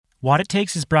What It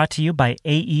Takes is brought to you by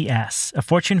AES, a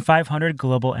Fortune 500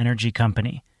 global energy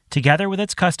company. Together with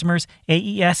its customers,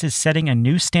 AES is setting a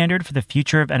new standard for the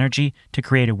future of energy to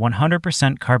create a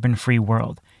 100% carbon-free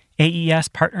world. AES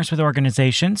partners with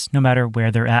organizations, no matter where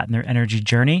they're at in their energy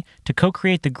journey, to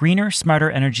co-create the greener,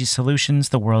 smarter energy solutions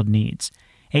the world needs.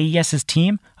 AES's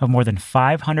team of more than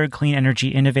 500 clean energy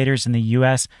innovators in the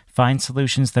U.S. finds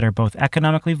solutions that are both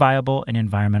economically viable and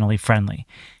environmentally friendly.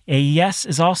 AES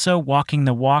is also walking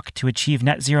the walk to achieve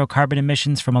net zero carbon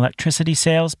emissions from electricity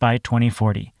sales by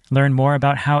 2040. Learn more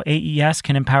about how AES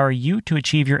can empower you to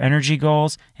achieve your energy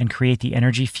goals and create the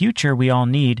energy future we all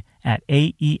need at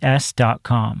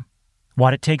AES.com.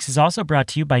 What It Takes is also brought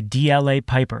to you by DLA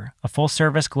Piper, a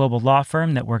full-service global law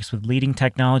firm that works with leading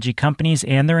technology companies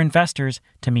and their investors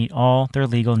to meet all their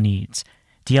legal needs.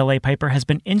 DLA Piper has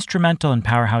been instrumental in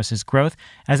Powerhouse's growth,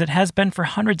 as it has been for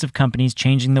hundreds of companies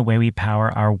changing the way we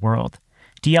power our world.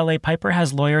 DLA Piper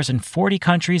has lawyers in 40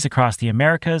 countries across the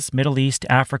Americas, Middle East,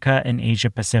 Africa, and Asia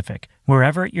Pacific,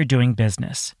 wherever you're doing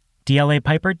business. DLA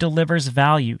Piper delivers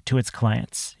value to its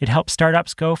clients. It helps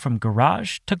startups go from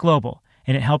garage to global,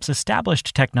 and it helps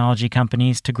established technology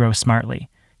companies to grow smartly.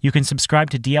 You can subscribe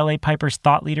to DLA Piper's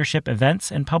thought leadership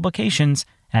events and publications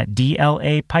at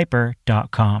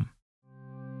dlapiper.com.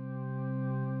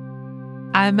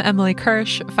 I'm Emily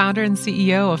Kirsch, founder and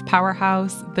CEO of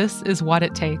Powerhouse. This is What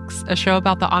It Takes, a show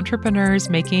about the entrepreneurs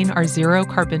making our zero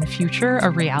carbon future a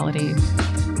reality.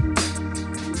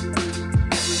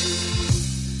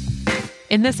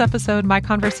 In this episode, my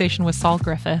conversation with Saul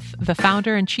Griffith, the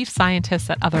founder and chief scientist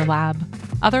at OtherLab.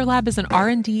 OtherLab is an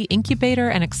R&D incubator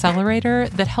and accelerator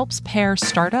that helps pair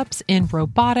startups in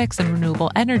robotics and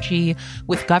renewable energy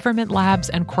with government labs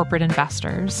and corporate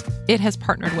investors. It has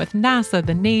partnered with NASA,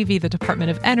 the Navy, the Department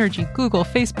of Energy, Google,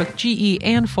 Facebook, GE,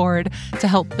 and Ford to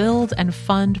help build and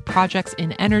fund projects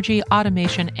in energy,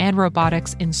 automation, and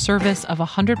robotics in service of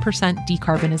 100%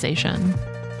 decarbonization.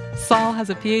 Saul has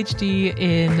a PhD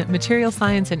in material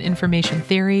science and information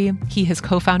theory. He has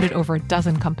co-founded over a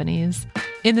dozen companies.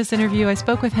 In this interview, I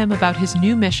spoke with him about his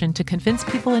new mission to convince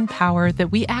people in power that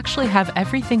we actually have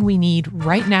everything we need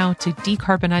right now to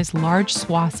decarbonize large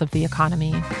swaths of the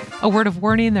economy. A word of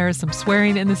warning, there is some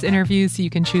swearing in this interview, so you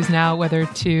can choose now whether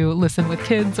to listen with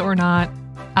kids or not.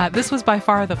 This was by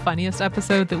far the funniest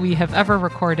episode that we have ever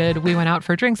recorded. We went out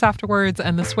for drinks afterwards,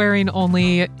 and the swearing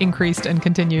only increased and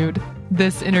continued.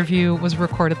 This interview was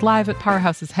recorded live at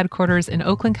Powerhouse's headquarters in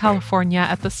Oakland, California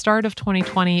at the start of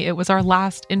 2020. It was our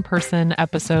last in-person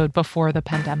episode before the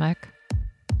pandemic.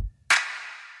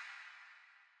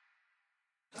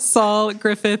 Saul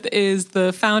Griffith is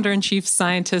the founder and chief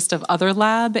scientist of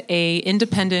OtherLab, an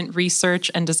independent research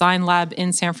and design lab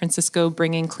in San Francisco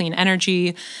bringing clean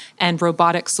energy and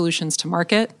robotic solutions to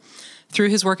market. Through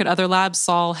his work at OtherLab,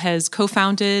 Saul has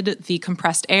co-founded the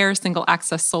compressed air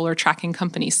single-access solar tracking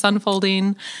company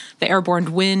Sunfolding, the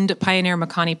airborne wind pioneer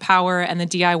Makani Power, and the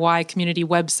DIY community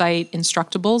website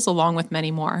Instructables, along with many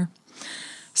more.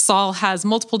 Saul has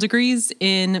multiple degrees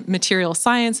in material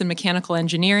science and mechanical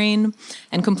engineering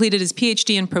and completed his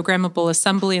PhD in programmable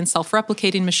assembly and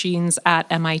self-replicating machines at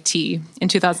MIT. In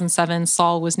 2007,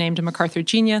 Saul was named a MacArthur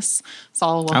Genius.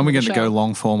 Saul, welcome. Are we going to go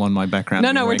long form on my background?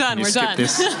 No, we're done. We're done.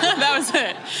 That was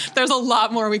it. There's a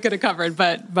lot more we could have covered,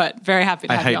 but very happy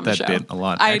to have you on the show. I hate that bit a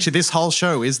lot. Actually, this whole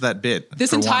show is that bit.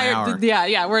 This entire 1 hour.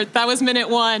 Yeah. That was minute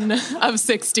 1 of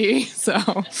 60.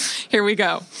 So here we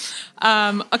go.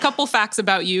 A couple facts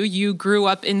about you. You grew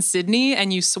up in Sydney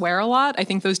and you swear a lot. I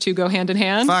think those two go hand in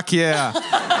hand. Fuck yeah.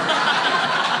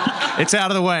 It's out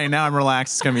of the way. Now I'm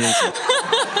relaxed. It's going to be easy.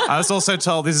 I was also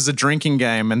told this is a drinking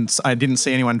game and I didn't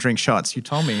see anyone drink shots. You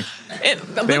told me.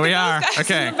 There we are.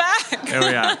 Okay. In the back. There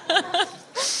we are.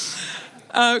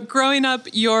 Growing up,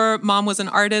 your mom was an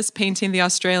artist painting the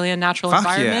Australian natural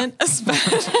environment,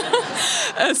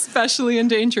 especially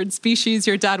endangered species.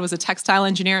 Your dad was a textile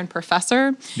engineer and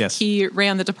professor. Yes. He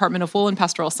ran the Department of Wool and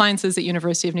Pastoral Sciences at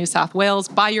University of New South Wales.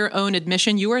 By your own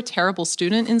admission, you were a terrible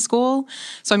student in school.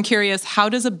 So I'm curious, how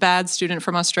does a bad student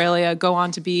from Australia go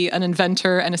on to be an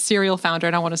inventor and a serial founder?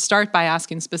 And I want to start by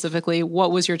asking specifically,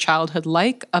 what was your childhood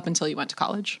like up until you went to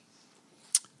college?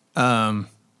 I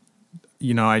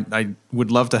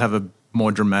would love to have a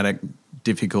more dramatic,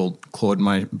 difficult, claw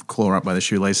up by the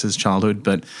shoelaces childhood,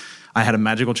 but I had a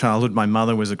magical childhood. My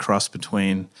mother was a cross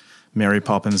between Mary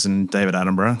Poppins and David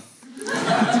Attenborough.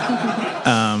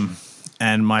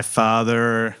 And my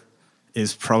father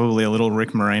is probably a little Rick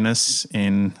Moranis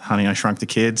in Honey, I Shrunk the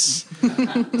Kids.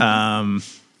 And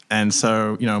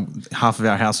so, half of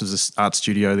our house was an art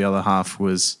studio, the other half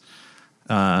was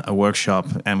a workshop,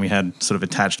 and we had sort of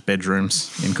attached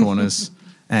bedrooms in corners.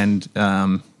 And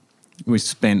we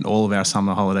spent all of our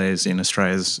summer holidays in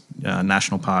Australia's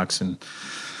national parks and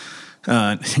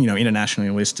internationally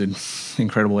listed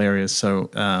incredible areas. So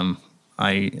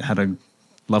I had a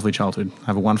lovely childhood. I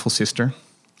have a wonderful sister.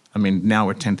 I mean, now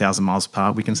we're 10,000 miles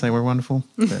apart. We can say we're wonderful.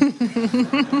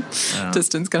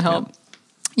 Distance can help. Yeah.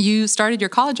 You started your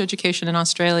college education in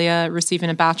Australia, receiving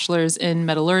a bachelor's in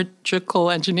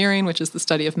metallurgical engineering, which is the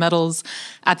study of metals,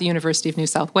 at the University of New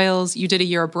South Wales. You did a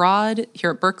year abroad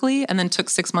here at Berkeley, and then took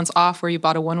 6 months off, where you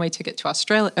bought a one-way ticket to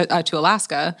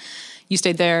Alaska. You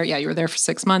stayed there. Yeah, you were there for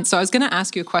 6 months. So I was going to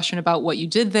ask you a question about what you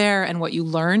did there and what you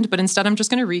learned, but instead I'm just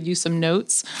going to read you some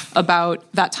notes about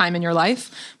that time in your life.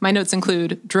 My notes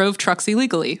include drove trucks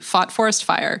illegally, fought forest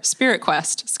fire, spirit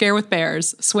quest, scare with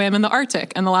bears, swam in the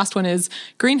Arctic, and the last one is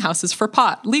greenhouses for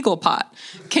pot, legal pot.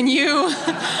 Can you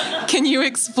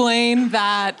explain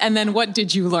that, and then what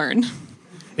did you learn?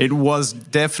 It was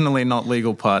definitely not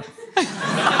legal pot.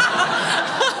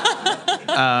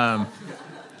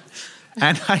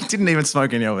 And I didn't even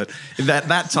smoke any of it at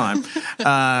that time.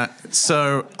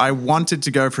 So I wanted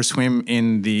to go for a swim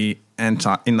in the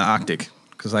Arctic,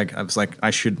 because I was like, I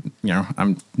should,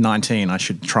 I'm 19, I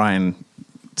should try and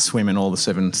swim in all the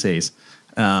 7 seas.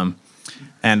 And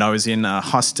I was in a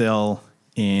hostel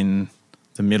in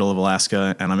the middle of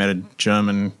Alaska, and I met a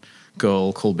German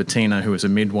girl called Bettina, who was a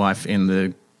midwife in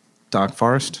the Black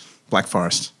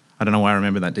Forest. I don't know why I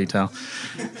remember that detail.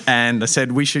 And I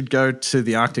said, we should go to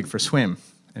the Arctic for a swim.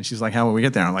 And she's like, how will we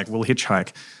get there? I'm like, we'll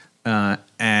hitchhike.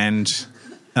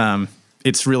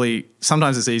 It's really,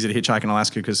 sometimes it's easy to hitchhike in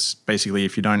Alaska, because basically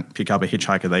if you don't pick up a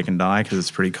hitchhiker, they can die, because it's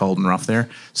pretty cold and rough there.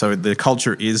 So the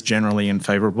culture is generally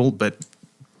unfavorable, but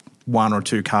 1 or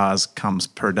 2 cars comes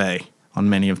per day on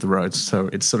many of the roads. So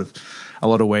it's sort of a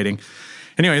lot of waiting.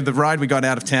 Anyway, the ride, we got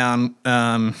out of town,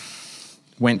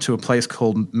 went to a place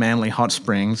called Manly Hot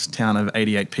Springs, town of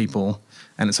 88 people,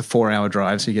 and it's a 4-hour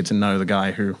drive, so you get to know the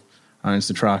guy who owns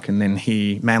the truck. And then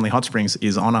Manly Hot Springs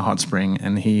is on a hot spring,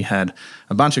 and he had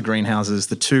a bunch of greenhouses.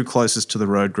 The 2 closest to the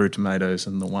road grew tomatoes,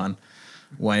 and the one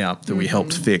way up that we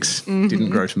helped fix didn't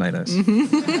grow tomatoes.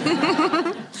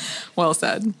 Well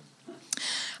said.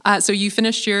 So you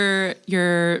finished your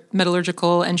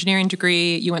metallurgical engineering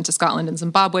degree. You went to Scotland and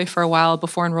Zimbabwe for a while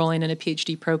before enrolling in a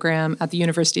PhD program at the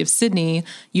University of Sydney.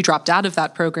 You dropped out of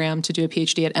that program to do a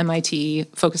PhD at MIT,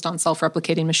 focused on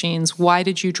self-replicating machines. Why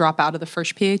did you drop out of the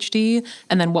first PhD?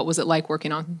 And then what was it like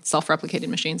working on self-replicating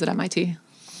machines at MIT?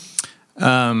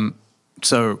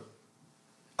 So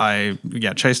I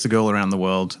chased the girl around the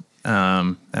world,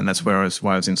 and that's why I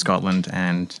was in Scotland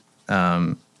and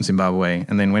Zimbabwe,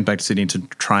 and then went back to Sydney to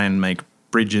try and make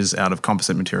bridges out of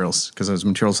composite materials, because as a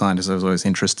material scientist, I was always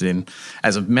interested in,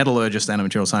 as a metallurgist and a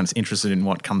material scientist, interested in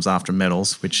what comes after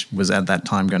metals, which was at that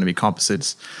time going to be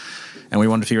composites. And we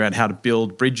wanted to figure out how to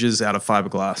build bridges out of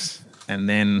fiberglass. And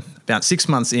then about 6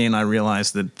 months in, I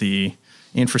realized that the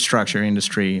infrastructure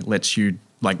industry lets you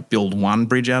build one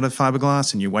bridge out of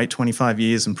fiberglass, and you wait 25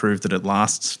 years and prove that it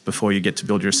lasts before you get to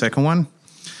build your second one.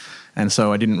 And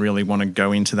so I didn't really want to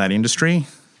go into that industry.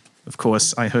 Of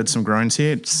course, I heard some groans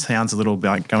here. It sounds a little bit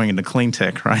like going into clean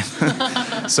tech, right?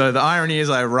 So the irony is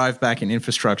I arrived back in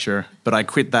infrastructure, but I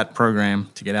quit that program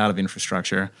to get out of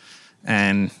infrastructure.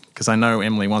 And because I know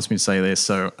Emily wants me to say this,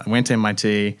 so I went to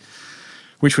MIT,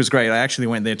 which was great. I actually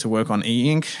went there to work on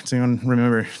e-ink. Does anyone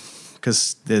remember?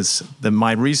 Because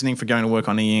my reasoning for going to work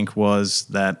on e-ink was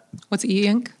that... What's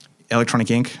e-ink?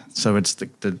 Electronic ink. So it's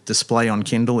the display on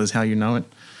Kindle is how you know it.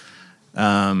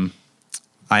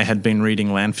 I had been reading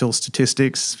landfill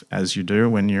statistics, as you do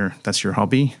when that's your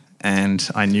hobby. And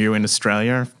I knew in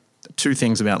Australia 2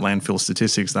 things about landfill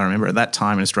statistics that I remember. At that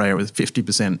time in Australia,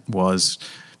 50% was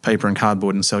paper and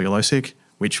cardboard and cellulosic,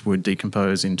 which would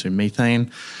decompose into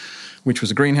methane, which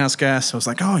was a greenhouse gas. I was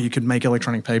like, you could make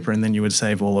electronic paper and then you would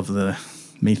save all of the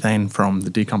methane from the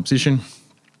decomposition.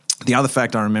 The other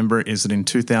fact I remember is that in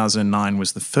 2009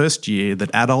 was the first year that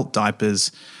adult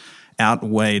diapers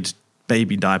outweighed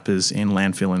baby diapers in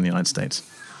landfill in the United States.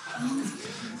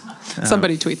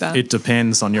 Somebody tweet that. It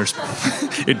depends on your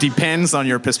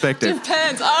perspective.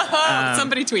 Depends.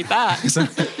 Somebody tweet that.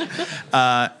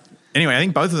 Anyway, I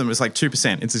think both of them was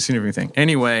 2%. It's a significant thing.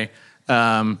 Anyway,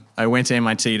 I went to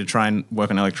MIT to try and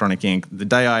work on electronic ink. The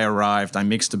day I arrived, I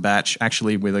mixed a batch,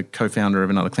 actually with a co-founder of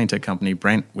another clean tech company,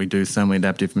 Brent. We do thermally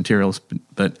adaptive materials,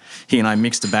 but he and I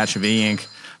mixed a batch of e-ink.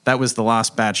 That was the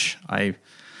last batch I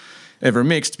ever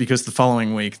mixed, because the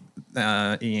following week,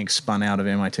 e-ink spun out of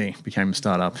MIT, became a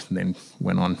startup, and then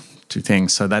went on to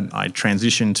things. So that I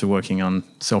transitioned to working on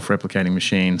self-replicating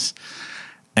machines.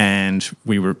 And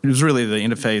it was really the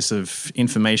interface of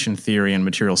information theory and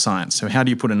material science. So how do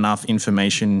you put enough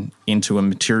information into a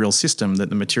material system that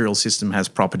the material system has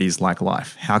properties like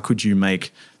life? How could you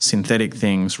make synthetic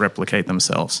things replicate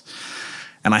themselves?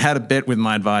 And I had a bet with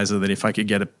my advisor that if I could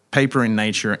get a paper in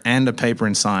Nature and a paper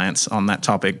in Science on that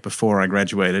topic before I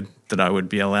graduated, that I would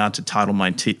be allowed to title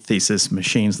my thesis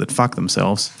Machines That Fuck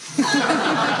Themselves.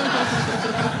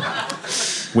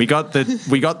 We got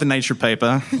the Nature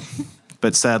paper,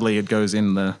 but sadly it goes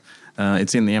in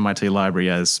it's in the MIT library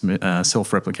as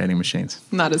self-replicating machines.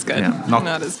 Not as good. Yeah,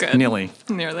 not as good. Nearly.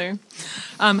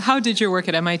 How did your work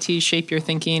at MIT shape your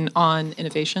thinking on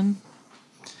innovation?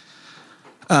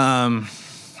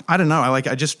 I don't know. I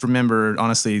just remember,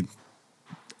 honestly,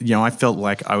 I felt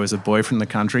like I was a boy from the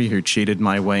country who cheated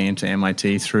my way into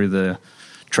MIT through the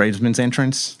tradesman's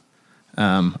entrance.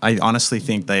 I honestly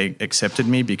think they accepted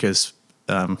me because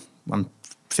I'm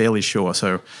fairly sure.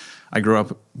 So I grew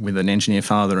up with an engineer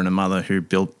father and a mother who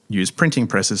used printing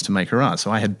presses to make her art.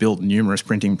 So I had built numerous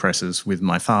printing presses with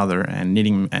my father and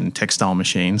knitting and textile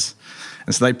machines.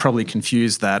 And so they probably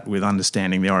confused that with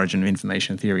understanding the origin of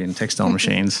information theory and textile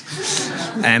machines,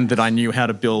 and that I knew how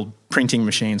to build printing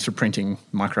machines for printing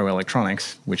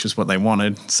microelectronics, which is what they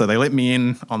wanted. So they let me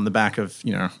in on the back of,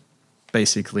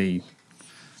 basically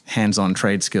hands-on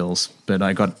trade skills, but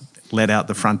I got let out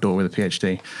the front door with a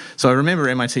PhD. So I remember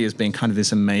MIT as being kind of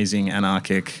this amazing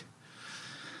anarchic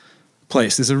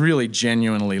place. There's a really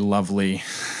genuinely lovely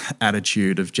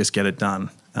attitude of just get it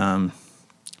done.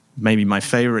 Maybe my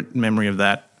favorite memory of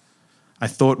that, I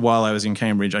thought while I was in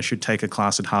Cambridge I should take a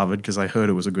class at Harvard because I heard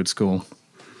it was a good school.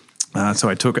 So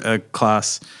I took a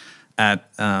class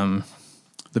at the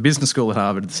business school at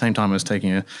Harvard at the same time I was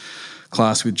taking a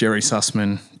class with Jerry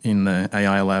Sussman in the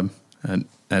AI lab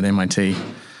at MIT.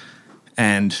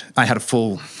 And I had a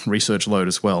full research load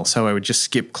as well, so I would just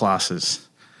skip classes.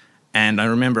 And I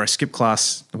remember I skipped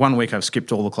class. 1 week I've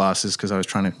skipped all the classes because I was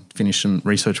trying to finish some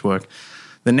research work.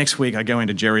 The next week I go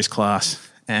into Jerry's class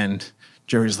and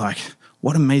Jerry's like,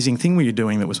 what amazing thing were you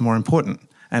doing that was more important?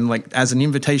 And like as an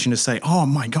invitation to say, oh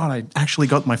my God, I actually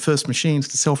got my first machines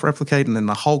to self-replicate, and then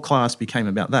the whole class became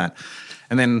about that.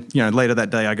 And then, later that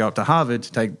day I go up to Harvard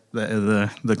to take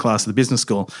the class at the business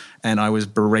school, and I was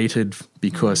berated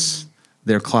because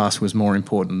their class was more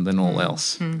important than all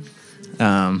else. And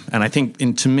I think,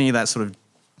 to me, that sort of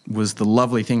was the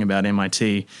lovely thing about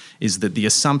MIT, is that the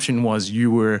assumption was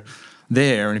you were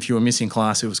there, and if you were missing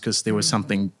class, it was because there was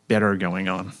something better going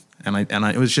on. And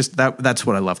it was just that's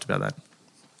what I loved about that.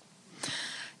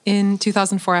 In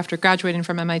 2004, after graduating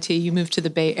from MIT, you moved to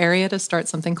the Bay Area to start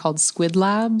something called Squid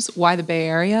Labs. Why the Bay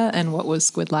Area, and what was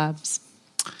Squid Labs?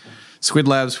 Squid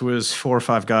Labs was 4 or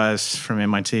 5 guys from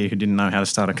MIT who didn't know how to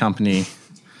start a company.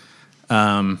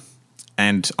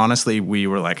 And honestly, we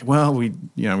were like, well, we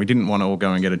didn't want to all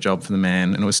go and get a job for the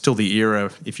man. And it was still the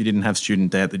era, if you didn't have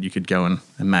student debt, that you could go and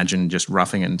imagine just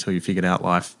roughing it until you figured out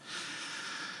life.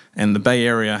 And the Bay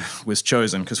Area was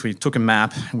chosen because we took a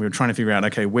map and we were trying to figure out,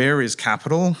 okay, where is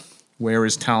capital, where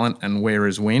is talent, and where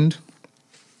is wind?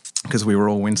 Because we were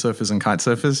all windsurfers and kite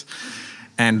surfers.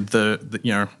 And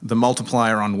the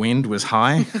multiplier on wind was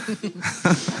high.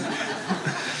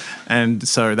 And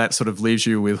so that sort of leaves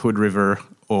you with Hood River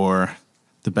or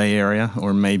the Bay Area,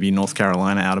 or maybe North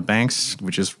Carolina Outer Banks,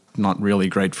 which is not really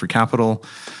great for capital.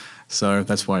 So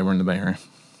that's why we're in the Bay Area.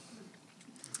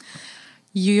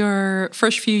 Your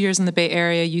first few years in the Bay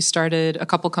Area, you started a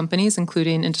couple companies,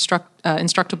 including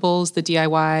Instructables, the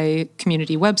DIY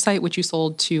community website, which you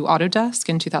sold to Autodesk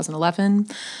in 2011.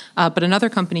 But another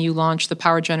company you launched, the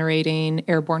power-generating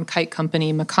airborne kite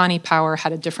company, Makani Power,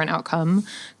 had a different outcome.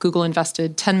 Google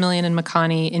invested $10 million in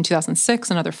Makani in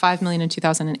 2006, another $5 million in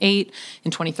 2008.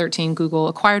 In 2013, Google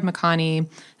acquired Makani,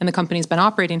 and the company's been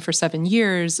operating for 7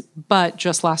 years. But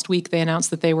just last week, they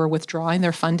announced that they were withdrawing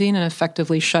their funding and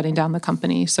effectively shutting down the company.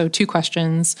 So 2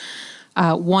 questions.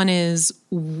 One is,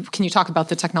 can you talk about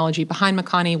the technology behind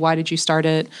Makani? Why did you start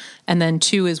it? And then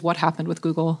 2 is, what happened with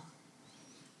Google?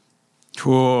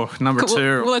 Cool. Number 2.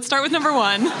 Well, let's start with number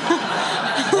 1.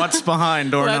 What's behind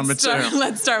door number 2?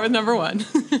 Let's start with number 1.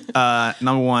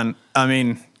 Number 1, I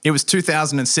mean, it was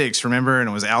 2006, remember? And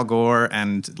it was Al Gore,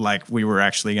 and we were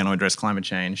actually going to address climate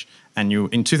change. And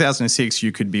in 2006,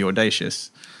 you could be audacious.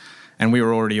 And we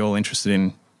were already all interested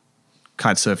in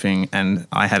kite surfing, and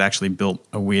I had actually built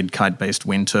a weird kite-based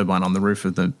wind turbine on the roof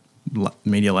of the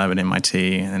media lab at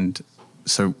MIT, and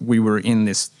so we were in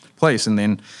this place, and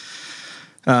then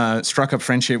struck up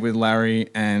friendship with Larry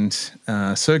and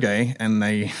Sergey, and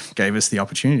they gave us the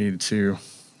opportunity to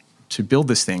build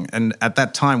this thing. And at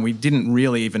that time, we didn't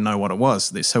really even know what it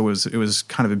was. So it was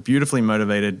kind of a beautifully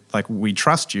motivated, like, we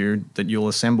trust you that you'll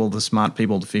assemble the smart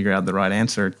people to figure out the right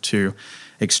answer to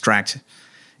extract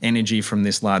energy from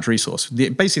this large resource.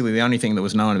 Basically, the only thing that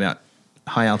was known about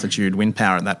high-altitude wind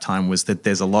power at that time was that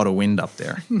there's a lot of wind up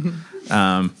there.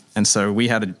 And so we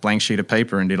had a blank sheet of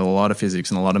paper and did a lot of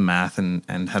physics and a lot of math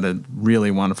and had a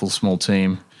really wonderful small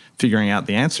team figuring out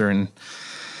the answer. And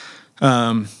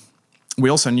we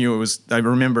also knew it was, I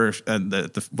remember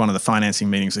one of the financing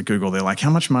meetings at Google, they're like, how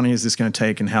much money is this going to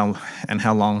take and how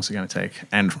long is it going to take?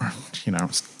 And,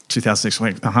 2006,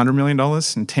 like $100 million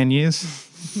in 10 years,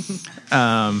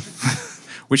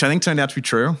 which I think turned out to be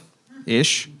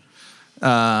true-ish.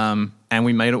 And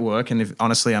we made it work. And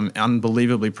honestly, I'm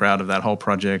unbelievably proud of that whole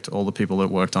project, all the people that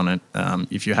worked on it.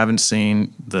 If you haven't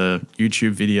seen the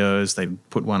YouTube videos, they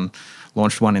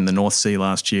launched one in the North Sea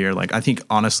last year. Like, I think,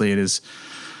 honestly, it is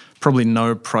probably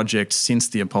no project since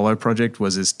the Apollo project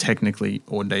was as technically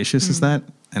audacious as that.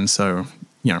 And so,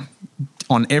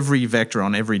 on every vector,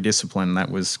 on every discipline, that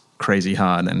was crazy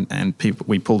hard. And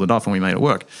we pulled it off and we made it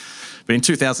work. But in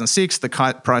 2006, the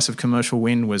price of commercial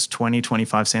wind was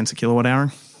 25 cents a kilowatt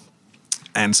hour.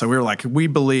 And so we were like, we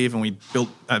believe, and we built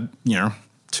a,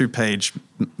 2-page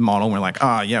model. And we're like,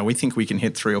 we think we can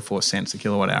hit 3 or 4 cents a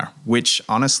kilowatt hour, which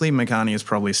honestly, Makani is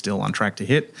probably still on track to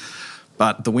hit.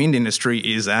 But the wind industry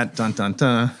is at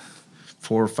 4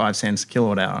 or 5 cents a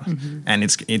kilowatt hour, and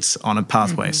it's on a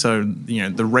pathway. So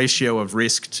the ratio of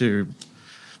risk to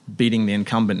beating the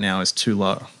incumbent now is too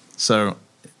low. So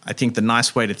I think the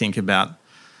nice way to think about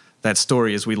that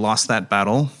story is we lost that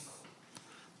battle.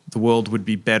 The world would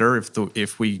be better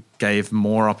if we gave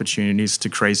more opportunities to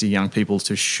crazy young people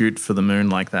to shoot for the moon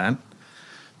like that.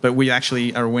 But we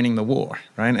actually are winning the war,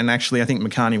 right? And actually, I think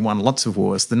Makani won lots of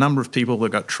wars. The number of people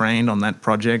that got trained on that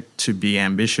project to be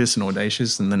ambitious and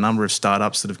audacious, and the number of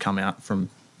startups that have come out from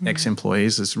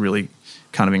ex-employees is really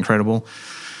kind of incredible.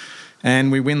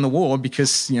 And we win the war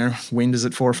because, wind is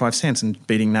at 4 or 5 cents and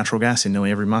beating natural gas in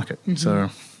nearly every market. So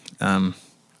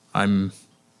I'm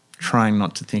trying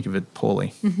not to think of it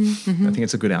poorly. I think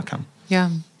it's a good outcome.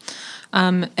 Yeah.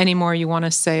 Any more you want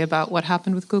to say about what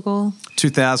happened with Google?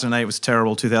 2008 was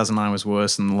terrible. 2009 was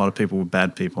worse, and a lot of people were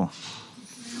bad people.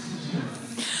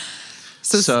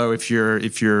 So if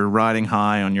you're riding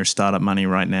high on your startup money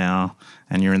right now,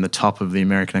 and you're in the top of the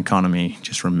American economy,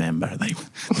 just remember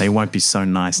they won't be so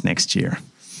nice next year.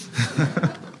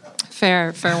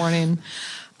 Fair warning.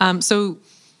 So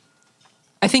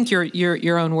I think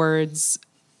your own words,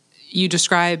 you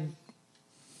describe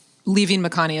leaving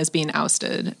Makani as being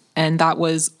ousted, and that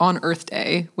was on Earth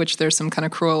Day, which there's some kind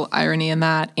of cruel irony in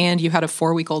that, and you had a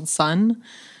 4-week-old son.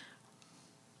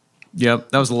 Yep,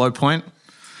 that was the low point.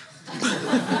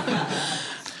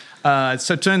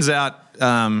 So it turns out,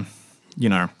 I'll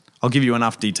give you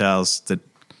enough details that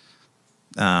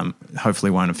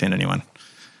hopefully won't offend anyone.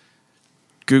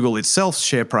 Google itself's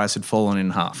share price had fallen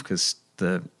in half because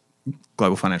the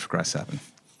global financial crisis happened.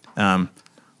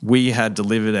 We had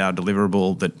delivered our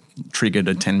deliverable that triggered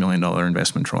a $10 million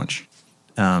investment tranche.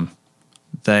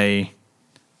 The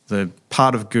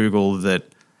part of Google that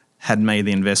had made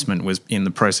the investment was in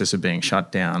the process of being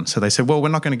shut down. So they said, well, we're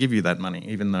not going to give you that money,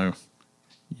 even though,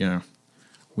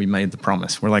 we made the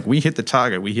promise. We're like, we hit the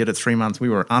target. We hit it 3 months. We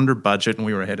were under budget and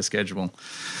we were ahead of schedule.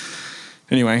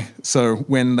 Anyway, so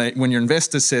when your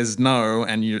investor says no,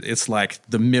 and it's like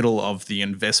the middle of the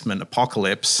investment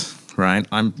apocalypse, right?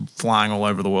 I'm flying all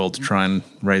over the world to try and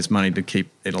raise money to keep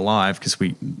it alive because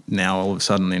we now all of a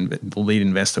sudden the lead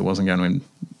investor wasn't going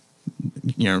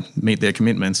to, meet their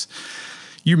commitments.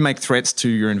 You make threats to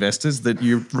your investors that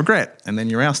you regret, and then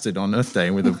you're ousted on Earth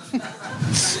Day with a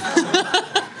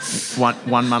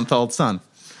 1 month old son.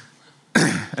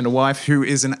 And a wife who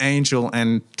is an angel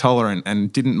and tolerant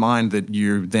and didn't mind that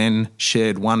you then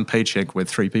shared one paycheck with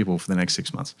 3 people for the next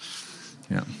 6 months.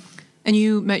 Yeah. And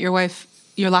you met your wife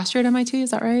your last year at MIT,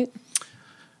 is that right?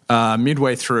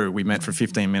 Midway through, we met for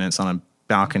 15 minutes on a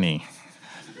balcony.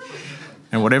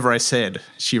 And whatever I said,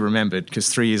 she remembered, because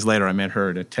 3 years later I met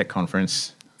her at a tech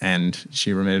conference and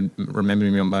she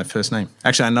remembered me by my first name.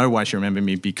 Actually, I know why she remembered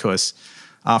me, because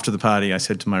after the party I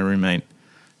said to my roommate,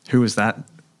 who was that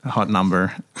hot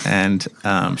number? And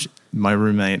my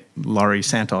roommate, Laurie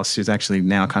Santos, who's actually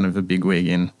now kind of a bigwig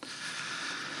in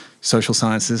social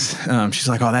sciences, she's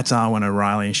like, oh, that's Arwen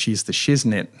O'Reilly. She's the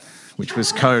shiznit, which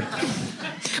was code.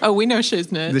 Oh, we know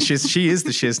shiznit. She is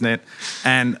the shiznit.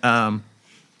 And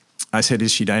I said,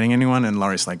 is she dating anyone? And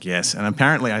Laurie's like, yes. And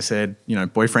apparently I said,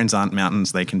 boyfriends aren't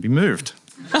mountains, they can be moved.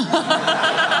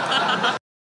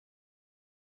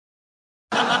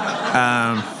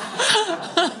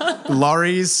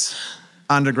 Laurie's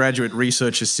undergraduate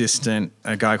research assistant,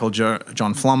 a guy called John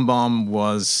Flumbaum,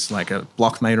 was like a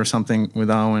blockmate or something with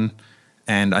Owen.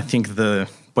 And I think the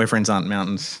Boyfriends Aren't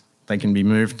Mountains, They Can Be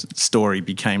Moved story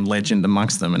became legend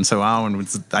amongst them. And so Owen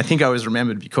I think I was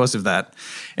remembered because of that.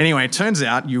 Anyway, it turns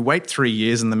out you wait 3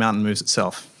 years and the mountain moves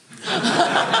itself.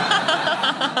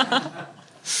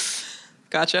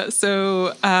 Gotcha.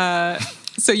 So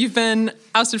you've been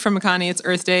ousted from Makani. It's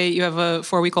Earth Day. You have a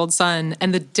 4-week-old son.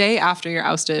 And the day after you're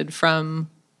ousted from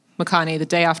Makani, the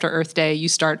day after Earth Day, you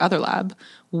start Other Lab.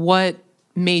 What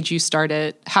made you start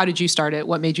it? How did you start it?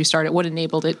 What made you start it? What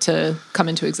enabled it to come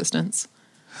into existence?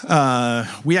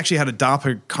 We actually had a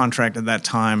DARPA contract at that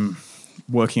time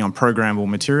working on programmable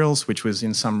materials, which was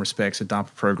in some respects a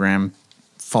DARPA program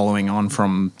following on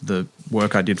from the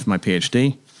work I did for my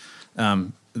PhD.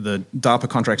 The DARPA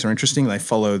contracts are interesting. They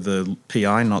follow the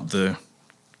PI, not the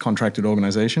contracted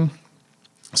organization.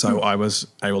 So I was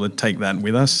able to take that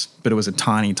with us, but it was a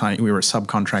tiny, we were a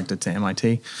subcontractor to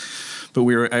MIT. But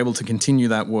we were able to continue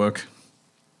that work,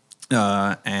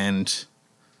 and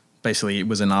basically it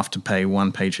was enough to pay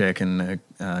one paycheck, and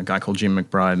a guy called Jim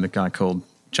McBride and a guy called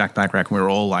Jack Backrack, we were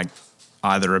all like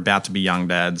either about to be young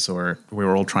dads or we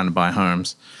were all trying to buy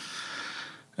homes.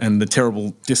 And the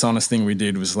terrible, dishonest thing we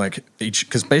did was like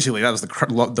because basically that was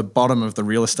the bottom of the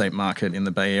real estate market in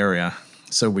the Bay Area.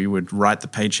 So we would write the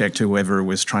paycheck to whoever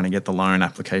was trying to get the loan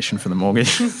application for the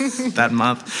mortgage that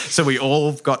month. So we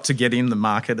all got to get in the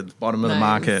market at the bottom of the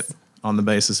market on the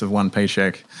basis of one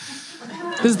paycheck.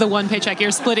 This is the one paycheck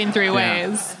you're splitting 3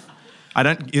 ways.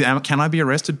 Can I be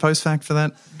arrested post-fact for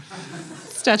that?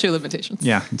 Statute of limitations.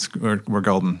 Yeah, we're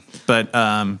golden. But,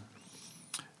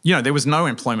 there was no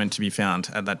employment to be found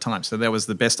at that time. So that was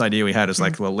the best idea we had is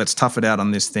like, well, let's tough it out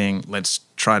on this thing. Let's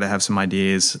try to have some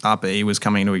ideas. ARPA-E was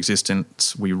coming into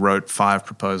existence. We wrote 5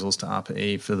 proposals to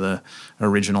ARPA-E for the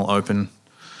original open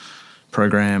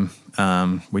program.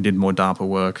 We did more DARPA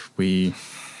work. We,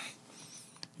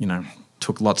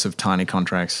 took lots of tiny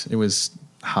contracts. It was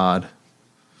hard.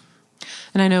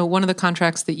 And I know one of the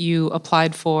contracts that you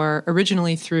applied for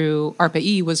originally through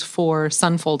ARPA-E was for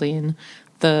Sunfolding,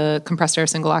 the compressed air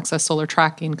single access solar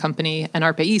tracking company. And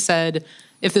ARPA-E said,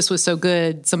 if this was so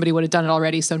good, somebody would have done it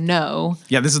already, so no.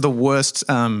 Yeah, this is the worst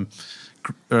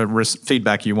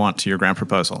feedback you want to your grant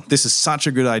proposal. This is such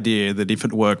a good idea that if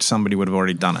it worked, somebody would have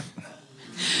already done it.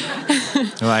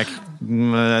 Like,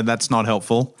 that's not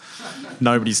helpful.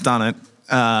 Nobody's done it.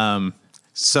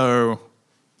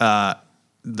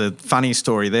 The funny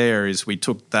story there is we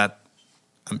took that,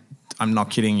 I'm not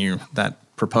kidding you, that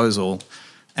proposal,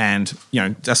 and,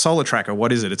 a solar tracker,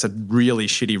 what is it? It's a really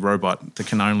shitty robot that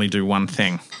can only do one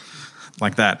thing,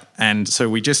 like that. And so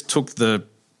we just took the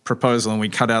proposal and we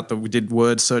cut out we did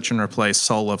word search and replace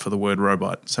solar for the word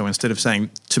robot. So instead of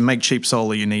saying, to make cheap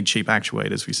solar, you need cheap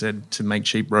actuators, we said, to make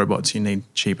cheap robots, you need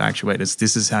cheap actuators.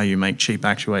 This is how you make cheap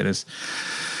actuators.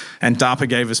 And DARPA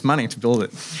gave us money to build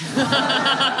it. It's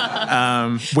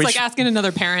like asking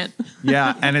another parent.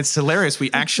 Yeah, and it's hilarious. We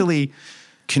actually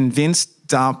convinced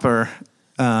DARPA,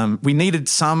 we needed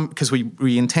some, because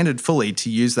we intended fully to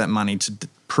use that money to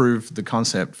prove the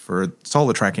concept for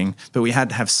solar tracking, but we had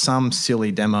to have some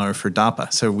silly demo for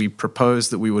DARPA. So we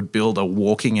proposed that we would build a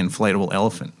walking inflatable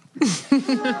elephant.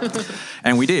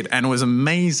 And we did, and it was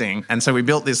amazing. And so we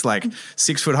built this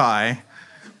 6-foot high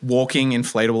walking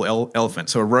inflatable elephant.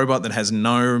 So a robot that has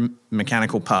no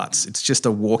mechanical parts. It's just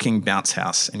a walking bounce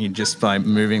house, and you just by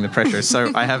moving the pressure.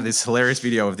 So I have this hilarious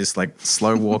video of this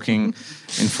slow walking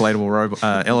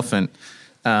inflatable elephant.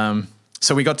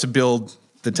 So we got to build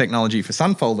the technology for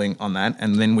sunfolding on that,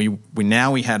 and then we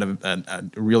had a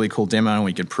really cool demo, and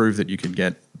we could prove that you could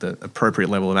get the appropriate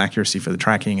level of accuracy for the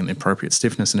tracking and the appropriate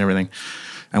stiffness and everything.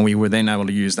 And we were then able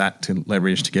to use that to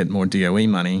leverage to get more DOE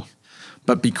money.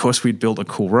 But because we'd built a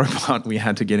cool robot, we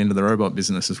had to get into the robot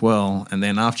business as well. And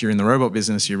then after you're in the robot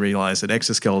business, you realize that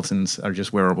exoskeletons are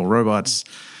just wearable robots.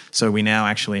 So we now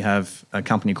actually have a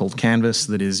company called Canvas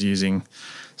that is using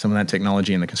some of that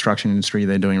technology in the construction industry.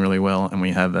 They're doing really well. And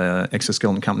we have an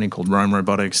exoskeleton company called Roam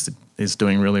Robotics that is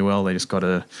doing really well. They just got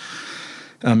a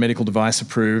medical device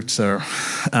approved. So,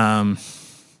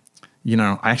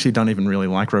 I actually don't even really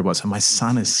like robots, and my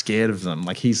son is scared of them.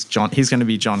 He's going to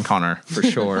be John Connor for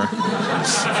sure.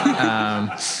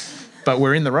 But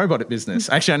we're in the robot business.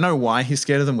 Actually, I know why he's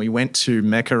scared of them. We went to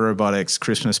Mecha Robotics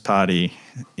Christmas party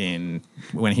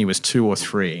when he was 2 or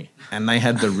 3, and they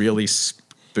had the really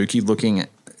spooky-looking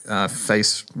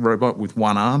face robot with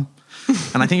one arm.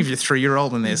 And I think if you're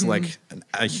 3-year-old and there's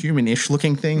a human-ish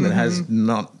looking thing that has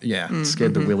it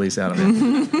scared the willies out of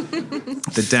me.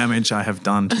 The damage I have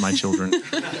done to my children.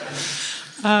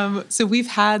 So we've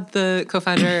had the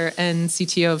co-founder and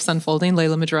CTO of Sunfolding,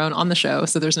 Layla Madrone, on the show.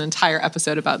 So there's an entire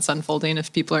episode about Sunfolding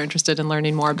if people are interested in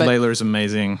learning more. But Layla is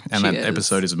amazing, and that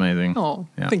episode is amazing. Oh,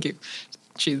 yeah. Thank you.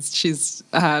 She's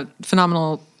a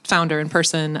phenomenal founder in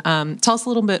person. Tell us a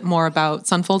little bit more about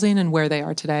Sunfolding and where they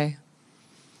are today.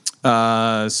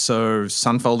 So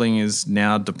Sunfolding is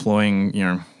now deploying,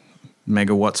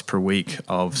 megawatts per week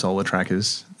of solar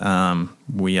trackers.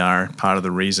 We are part of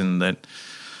the reason that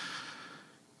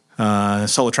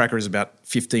solar tracker is about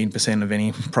 15% of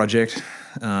any project.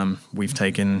 We've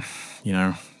taken,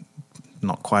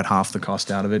 not quite half the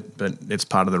cost out of it, but it's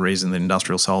part of the reason that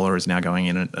industrial solar is now going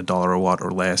in at $1 a watt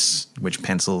or less, which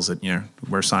pencils at,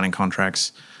 we're signing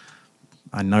contracts.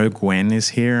 I know Gwen is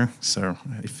here, so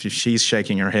if she's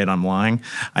shaking her head, I'm lying.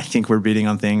 I think we're bidding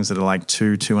on things that are like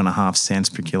 2.5 cents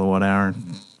per kilowatt hour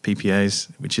PPAs,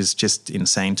 which is just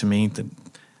insane to me. That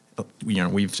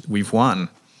we've won.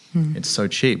 Mm-hmm. It's so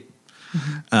cheap,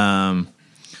 but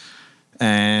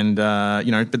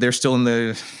they're still in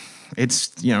the. It's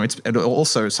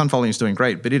also Sunfolding is doing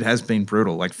great, but it has been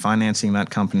brutal. Like financing that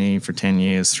company for 10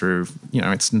 years through,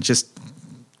 it's just.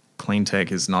 Clean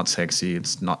tech is not sexy.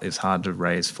 It's hard to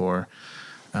raise for,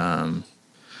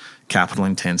 capital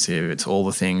intensive. It's all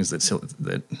the things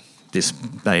that this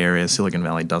Bay Area, Silicon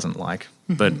Valley doesn't like.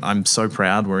 Mm-hmm. But I'm so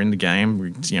proud. We're in the game.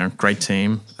 We're, great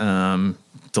team,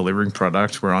 delivering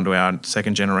product. We're onto our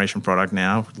second generation product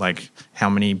now. Like how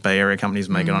many Bay Area companies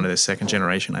make it onto their second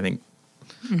generation? I think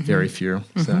very few.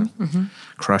 So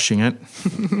crushing it.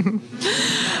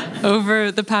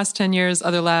 Over the past 10 years,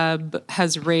 Other Lab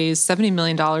has raised $70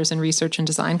 million in research and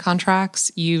design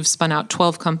contracts. You've spun out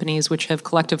 12 companies, which have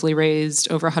collectively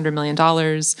raised over $100 million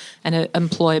and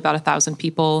employ about 1,000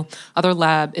 people. Other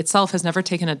Lab itself has never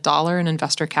taken $1 in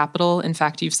investor capital. In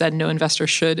fact, you've said no investor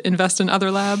should invest in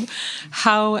Other Lab.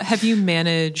 How have you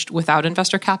managed without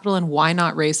investor capital, and why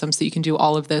not raise some so you can do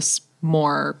all of this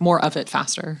more of it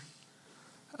faster?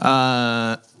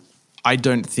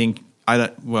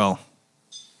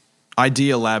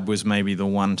 Idea Lab was maybe the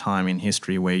one time in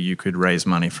history where you could raise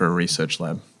money for a research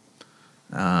lab.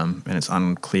 And it's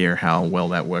unclear how well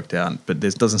that worked out. But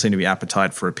there doesn't seem to be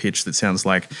appetite for a pitch that sounds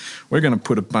like we're going to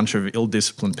put a bunch of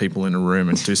ill-disciplined people in a room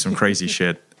and do some crazy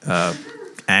shit.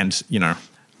 And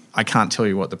I can't tell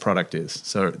you what the product is.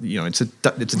 So, it's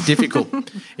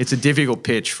a difficult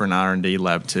pitch for an R&D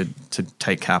lab to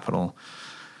take capital.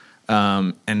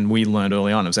 And we learned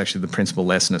early on, it was actually the principal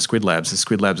lesson at Squid Labs. The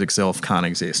Squid Labs itself can't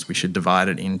exist. We should divide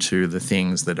it into the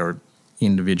things that are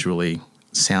individually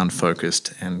sound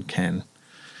focused and can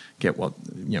get what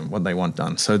they want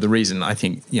done. So the reason I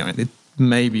think, it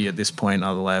maybe at this point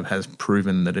Other Lab has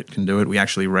proven that it can do it. We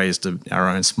actually raised our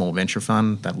own small venture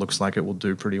fund that looks like it will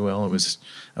do pretty well. It was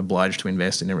obliged to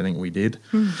invest in everything we did.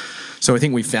 So I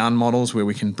think we found models where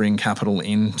we can bring capital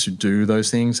in to do those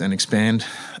things and expand.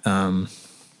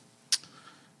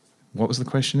 What was the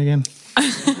question again?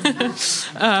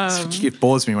 It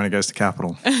bores me when it goes to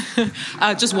capital.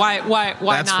 Just why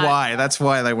not? That's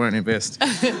why they won't invest.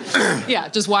 Yeah,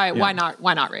 just why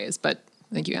not raise? But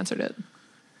I think you answered it.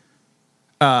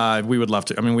 We would love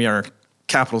to. I mean, we are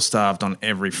capital starved on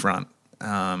every front.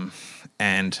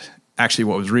 And actually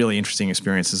what was really interesting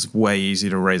experience is way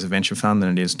easier to raise a venture fund than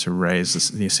it is to raise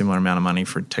a similar amount of money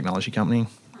for a technology company.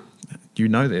 You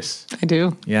know this. I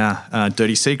do. Yeah.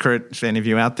 Dirty secret, if any of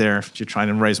you out there, if you're trying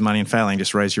to raise money and failing,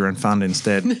 just raise your own fund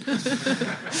instead.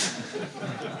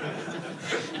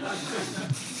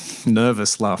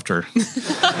 Nervous laughter.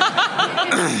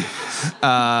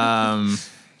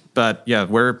 But yeah,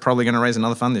 we're probably going to raise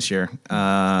another fund this year.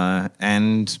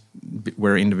 And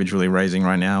we're individually raising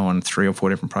right now on 3 or 4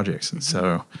 different projects.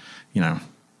 So,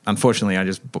 unfortunately,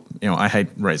 I hate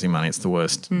raising money. It's the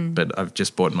worst. But I've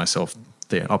just bought myself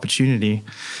the opportunity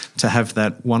to have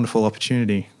that wonderful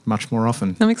opportunity much more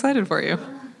often. I'm excited for you.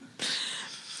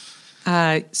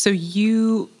 So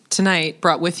you tonight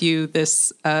brought with you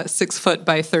this 6-foot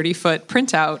by 30-foot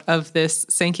printout of this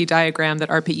Sankey diagram that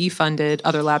RPE funded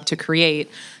Other Lab to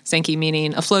create. Sankey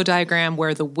meaning a flow diagram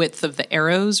where the width of the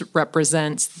arrows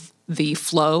represents the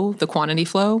flow, the quantity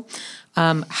flow.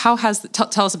 Tell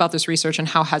us about this research and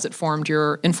how has it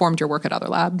informed your work at Other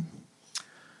Lab?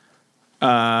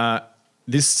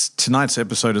 Tonight's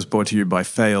episode is brought to you by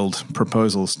failed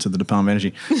proposals to the Department of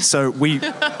Energy. So we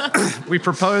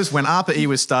proposed when ARPA-E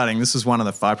was starting, this is one of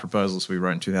the 5 proposals we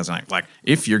wrote in 2008. Like,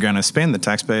 if you're going to spend the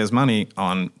taxpayers' money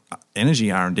on energy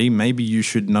R&D, maybe you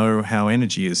should know how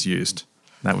energy is used.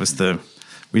 That was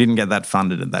we didn't get that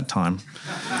funded at that time.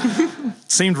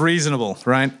 Seemed reasonable,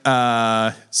 right?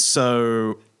 I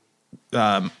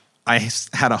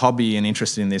had a hobby and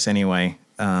interest in this anyway.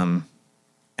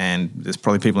 and there's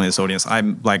probably people in this audience,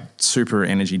 I'm like super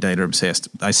energy data obsessed.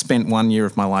 I spent 1 year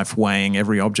of my life weighing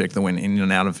every object that went in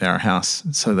and out of our house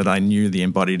so that I knew the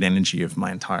embodied energy of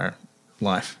my entire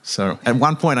life. So at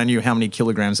one point I knew how many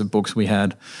kilograms of books we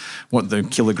had, what the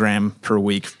kilogram per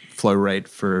week flow rate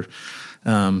for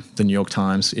the New York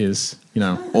Times is.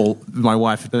 All my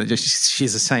wife,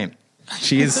 she's a saint.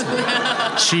 She is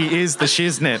the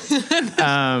shiznit.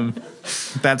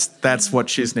 That's what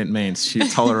shiznit means. She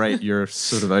tolerate your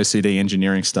sort of OCD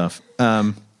engineering stuff.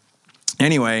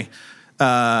 Anyway,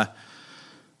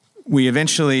 we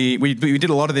eventually we did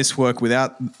a lot of this work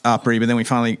without ARPRI, but then we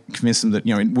finally convinced them that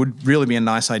it would really be a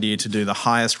nice idea to do the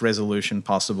highest resolution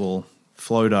possible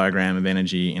flow diagram of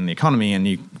energy in the economy, and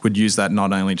you would use that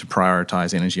not only to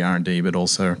prioritize energy R&D, but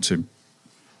also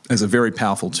as a very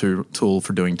powerful tool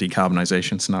for doing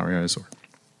decarbonization scenarios or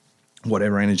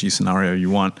whatever energy scenario you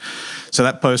want. So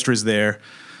that poster is there.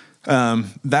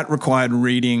 That required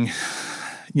reading,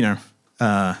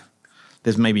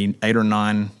 there's maybe 8 or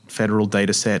 9 federal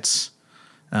data sets.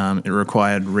 It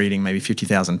required reading maybe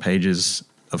 50,000 pages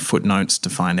of footnotes to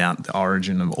find out the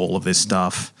origin of all of this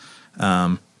stuff.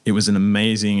 It was an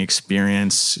amazing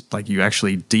experience. Like, you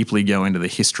actually deeply go into the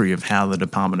history of how the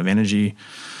Department of Energy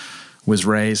was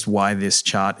raised, why this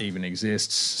chart even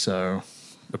exists. So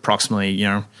approximately,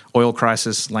 oil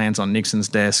crisis lands on Nixon's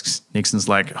desks. Nixon's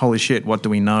like, holy shit, what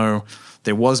do we know?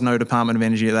 There was no Department of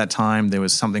Energy at that time. There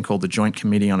was something called the Joint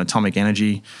Committee on Atomic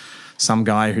Energy. Some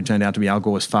guy who turned out to be Al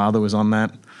Gore's father was on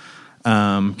that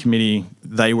committee.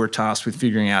 They were tasked with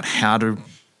figuring out how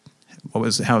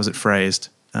was it phrased?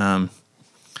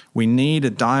 We need a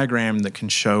diagram that can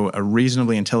show a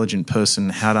reasonably intelligent person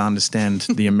how to understand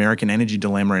the American energy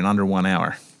dilemma in under 1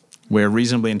 hour, where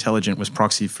reasonably intelligent was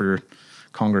proxy for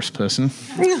congressperson.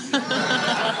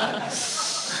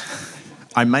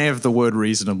 I may have the word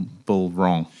reasonable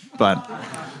wrong, but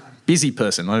busy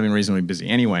person, not even reasonably busy.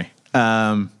 Anyway,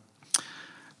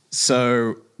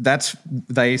 so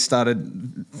they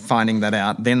started finding that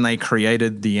out. Then they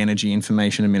created the Energy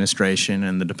Information Administration,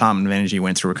 and the Department of Energy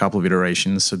went through a couple of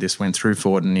iterations. So this went through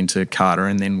Ford and into Carter,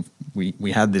 and then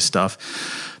we had this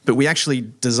stuff. But we actually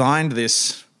designed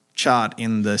this chart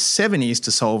in the 70s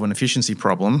to solve an efficiency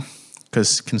problem,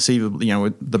 because conceivably,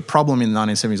 the problem in the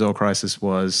 1970s oil crisis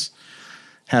was,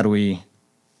 how do we,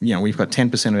 we've got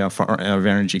 10% of our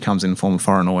energy comes in the form of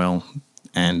foreign oil,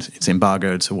 and it's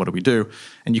embargoed, so what do we do?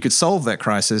 And you could solve that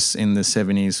crisis in the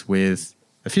 70s with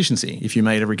efficiency. If you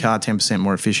made every car 10%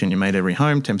 more efficient, you made every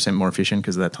home 10% more efficient,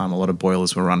 because at that time a lot of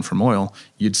boilers were run from oil,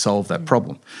 you'd solve that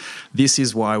problem. This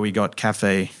is why we got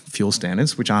CAFE fuel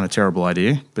standards, which aren't a terrible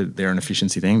idea, but they're an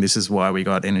efficiency thing. This is why we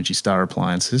got Energy Star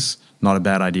appliances, not a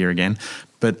bad idea again.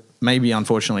 But maybe,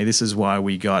 unfortunately, this is why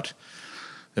we got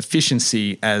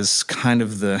efficiency as kind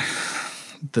of the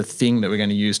thing that we're going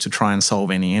to use to try and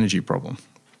solve any energy problem,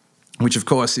 which of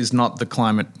course is not the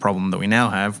climate problem that we now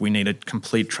have. We need a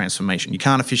complete transformation. You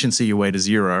can't efficiency your way to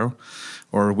zero,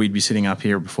 or we'd be sitting up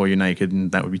here before you're naked,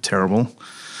 and that would be terrible.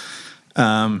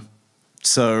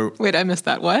 Wait, I missed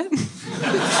that. What?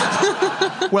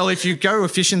 Well, if you go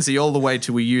efficiency all the way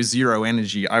to we use zero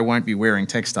energy, I won't be wearing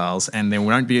textiles, and there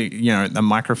won't be, a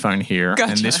microphone here,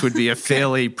 Gotcha. And this would be a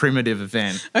fairly primitive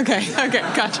event. Okay,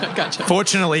 gotcha.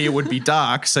 Fortunately, it would be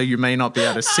dark, so you may not be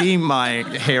able to see my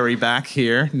hairy back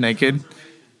here, naked.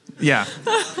 Yeah.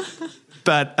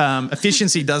 But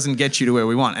efficiency doesn't get you to where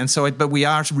we want. And so, but we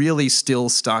are really still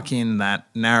stuck in that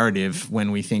narrative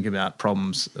when we think about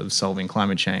problems of solving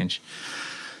climate change.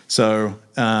 So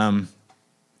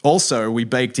also, we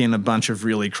baked in a bunch of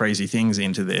really crazy things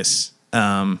into this.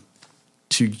 Raise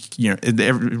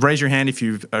your hand if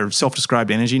you're a self-described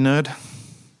energy nerd.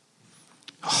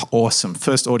 Oh, awesome.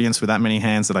 First audience with that many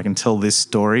hands that I can tell this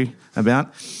story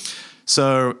about.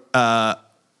 So I'll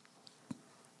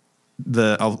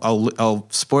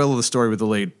spoil the story with the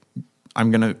lead.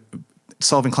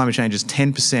 Solving climate change is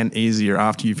 10% easier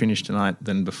after you finish tonight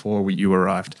than before you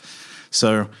arrived.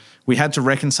 So we had to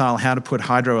reconcile how to put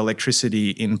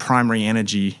hydroelectricity in primary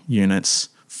energy units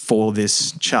for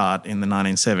this chart in the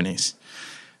 1970s.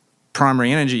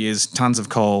 Primary energy is tons of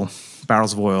coal,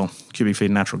 barrels of oil, cubic feet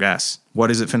of natural gas. What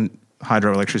is it for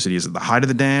hydroelectricity? Is it the height of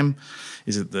the dam?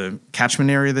 Is it the catchment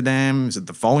area of the dam? Is it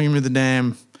the volume of the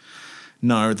dam?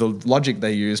 No, the logic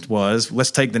they used was,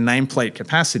 let's take the nameplate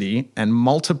capacity and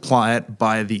multiply it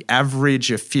by the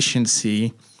average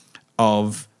efficiency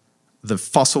of the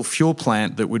fossil fuel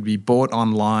plant that would be brought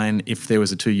online if there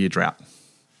was a 2-year drought.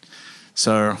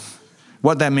 So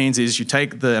what that means is you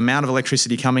take the amount of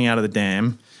electricity coming out of the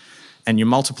dam and you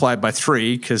multiply it by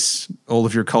 3, because all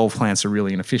of your coal plants are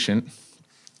really inefficient,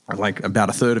 or like about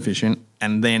a third efficient,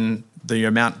 and then the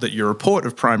amount that you report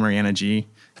of primary energy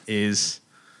is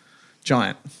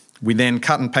giant. We then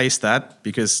cut and paste that,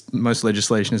 because most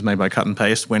legislation is made by cut and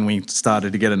paste, when we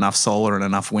started to get enough solar and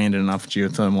enough wind and enough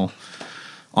geothermal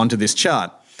onto this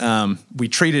chart. We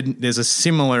treated, there's a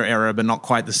similar error, but not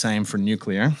quite the same for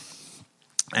nuclear.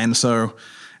 And so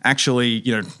actually,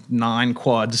 9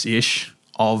 quads-ish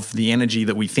of the energy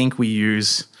that we think we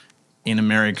use in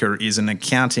America is an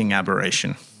accounting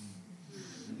aberration.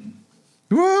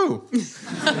 Woo!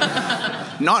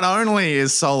 Not only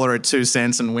is solar at 2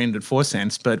 cents and wind at 4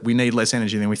 cents, but we need less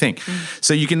energy than we think.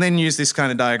 So you can then use this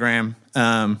kind of diagram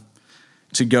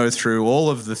to go through all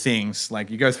of the things. Like,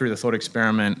 you go through the thought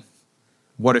experiment,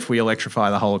 what if we electrify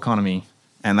the whole economy?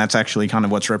 And that's actually kind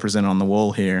of what's represented on the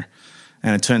wall here.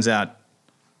 And it turns out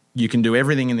you can do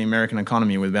everything in the American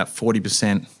economy with about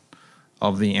 40%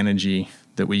 of the energy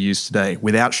that we use today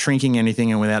without shrinking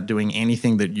anything and without doing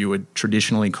anything that you would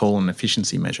traditionally call an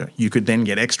efficiency measure. You could then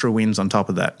get extra wins on top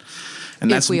of that.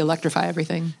 And if we electrify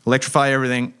everything. Electrify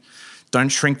everything. Don't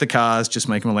shrink the cars, just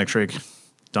make them electric.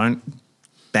 Don't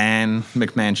ban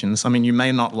McMansions. I mean, you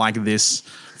may not like this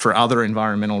for other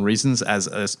environmental reasons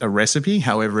as a recipe.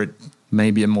 However, it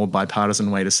may be a more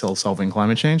bipartisan way to solving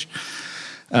climate change.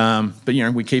 But,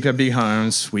 we keep our big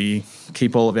homes, we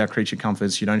keep all of our creature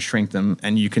comforts, you don't shrink them,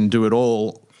 and you can do it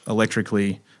all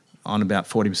electrically on about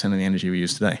 40% of the energy we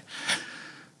use today.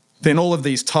 Then all of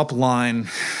these top-line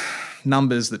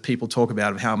numbers that people talk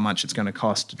about of how much it's going to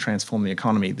cost to transform the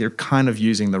economy, they're kind of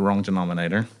using the wrong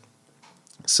denominator.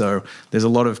 So there's a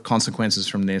lot of consequences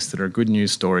from this that are good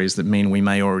news stories that mean we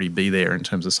may already be there in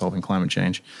terms of solving climate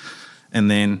change. And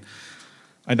then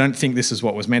I don't think this is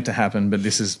what was meant to happen, but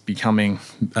this is becoming,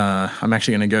 I'm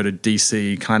actually going to go to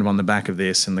DC kind of on the back of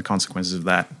this and the consequences of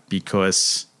that,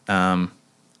 because I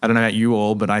don't know about you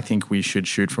all, but I think we should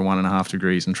shoot for 1.5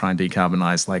 degrees and try and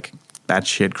decarbonize like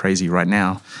batshit crazy right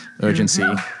now. Urgency.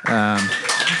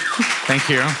 Thank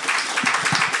you.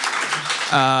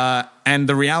 And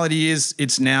the reality is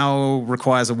it's now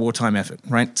requires a wartime effort,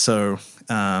 right? So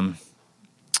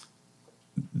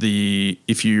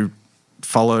if you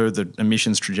follow the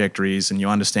emissions trajectories and you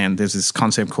understand there's this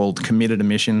concept called committed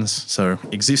emissions. So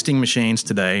existing machines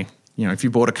today, if you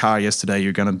bought a car yesterday,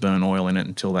 you're going to burn oil in it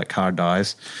until that car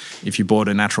dies. If you bought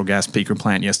a natural gas peaker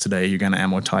plant yesterday, you're going to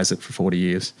amortize it for 40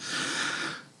 years.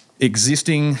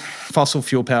 Existing fossil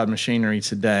fuel-powered machinery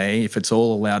today, if it's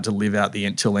all allowed to live out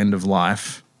till end of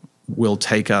life, will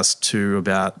take us to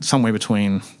about somewhere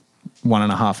between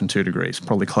 1.5 and 2 degrees,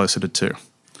 probably closer to 2.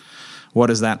 What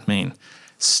does that mean?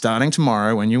 Starting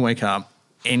tomorrow, when you wake up,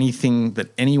 anything that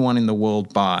anyone in the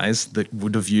world buys that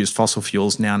would have used fossil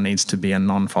fuels now needs to be a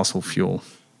non-fossil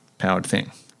fuel-powered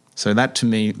thing. So that, to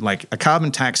me, like a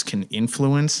carbon tax can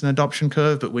influence an adoption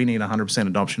curve, but we need 100%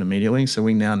 adoption immediately. So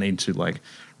we now need to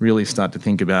really start to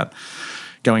think about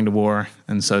going to war.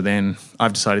 And so then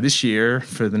I've decided this year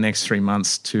for the next 3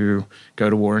 months to go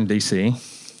to war in DC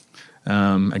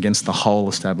against the whole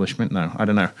establishment. No, I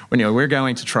don't know. Anyway, we're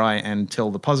going to try and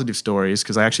tell the positive stories,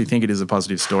 because I actually think it is a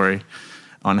positive story,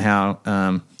 on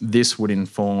how this would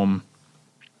inform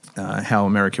how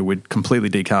America would completely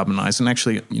decarbonize. And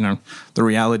actually, the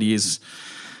reality is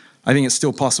I think it's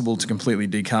still possible to completely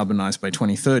decarbonize by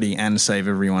 2030 and save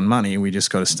everyone money. We just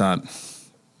got to start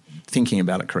thinking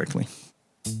about it correctly.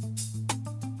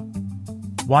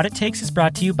 What It Takes is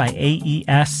brought to you by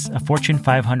AES, a Fortune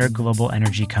 500 global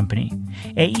energy company.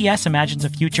 AES imagines a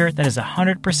future that is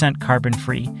 100%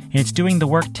 carbon-free, and it's doing the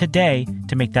work today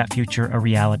to make that future a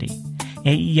reality.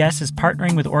 AES is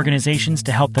partnering with organizations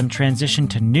to help them transition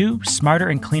to new, smarter,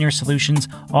 and cleaner solutions,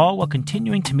 all while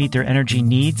continuing to meet their energy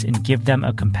needs and give them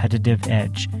a competitive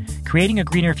edge. Creating a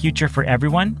greener future for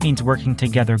everyone means working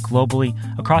together globally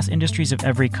across industries of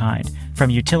every kind,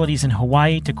 from utilities in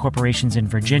Hawaii to corporations in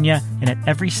Virginia, and at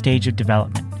every stage of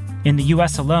development. In the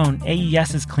U.S. alone,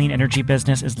 AES's clean energy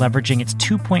business is leveraging its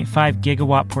 2.5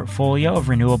 gigawatt portfolio of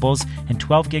renewables and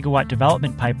 12 gigawatt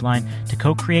development pipeline to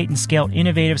co-create and scale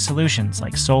innovative solutions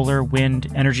like solar,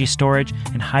 wind, energy storage,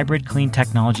 and hybrid clean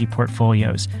technology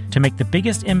portfolios to make the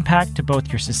biggest impact to both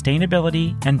your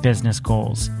sustainability and business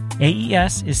goals.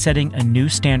 AES is setting a new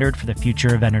standard for the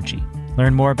future of energy.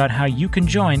 Learn more about how you can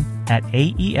join at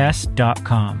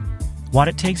AES.com. What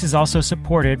It Takes is also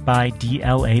supported by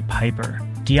DLA Piper.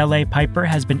 DLA Piper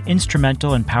has been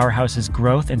instrumental in Powerhouse's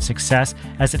growth and success,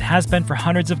 as it has been for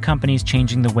hundreds of companies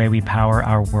changing the way we power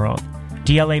our world.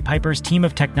 DLA Piper's team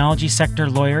of technology sector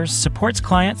lawyers supports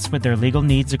clients with their legal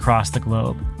needs across the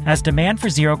globe. As demand for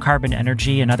zero-carbon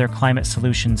energy and other climate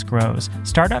solutions grows,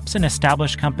 startups and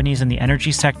established companies in the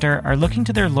energy sector are looking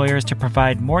to their lawyers to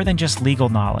provide more than just legal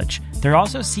knowledge. They're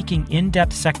also seeking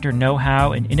in-depth sector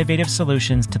know-how and innovative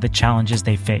solutions to the challenges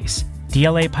they face.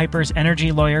 DLA Piper's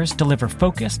energy lawyers deliver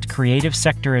focused, creative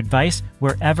sector advice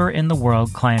wherever in the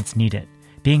world clients need it.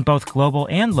 Being both global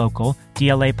and local,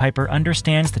 DLA Piper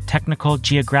understands the technical,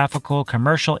 geographical,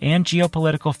 commercial, and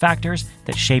geopolitical factors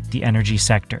that shape the energy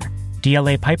sector.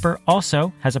 DLA Piper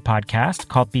also has a podcast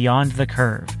called Beyond the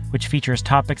Curve, which features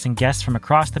topics and guests from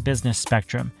across the business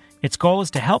spectrum. Its goal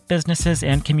is to help businesses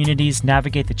and communities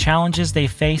navigate the challenges they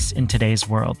face in today's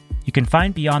world. You can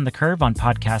find Beyond the Curve on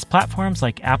podcast platforms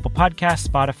like Apple Podcasts,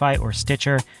 Spotify, or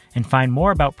Stitcher, and find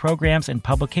more about programs and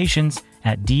publications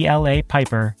at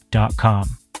dlapiper.com.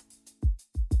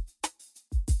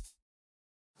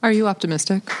 Are you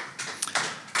optimistic?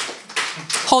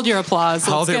 Hold your applause.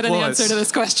 Let's get an answer to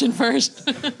this question first.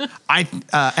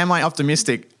 Am I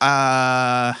optimistic?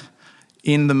 By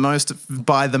the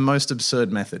most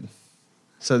absurd method.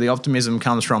 So the optimism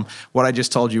comes from what I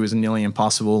just told you is nearly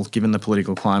impossible given the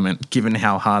political climate, given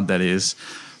how hard that is.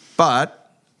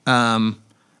 But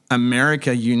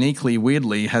America uniquely,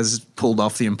 weirdly, has pulled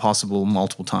off the impossible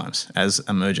multiple times as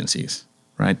emergencies,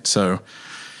 right? So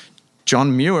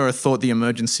John Muir thought the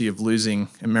emergency of losing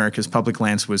America's public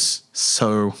lands was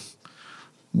so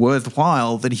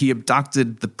worthwhile that he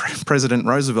abducted the President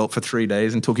Roosevelt for 3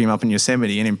 days and took him up in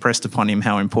Yosemite and impressed upon him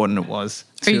how important it was.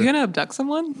 Are you going to abduct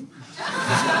someone?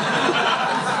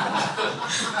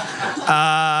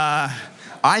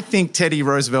 I think Teddy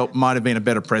Roosevelt might have been a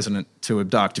better president to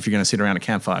abduct if you're going to sit around a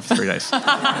campfire for 3 days.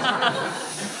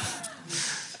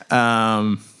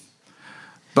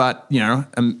 But, you know,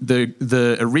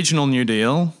 the original New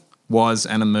Deal was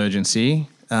an emergency,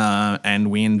 and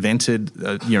we invented,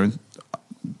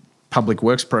 public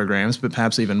works programs, but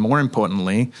perhaps even more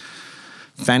importantly,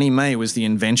 Fannie Mae was the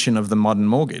invention of the modern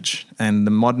mortgage, and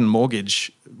the modern mortgage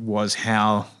was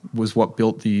what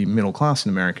built the middle class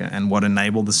in America and what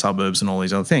enabled the suburbs and all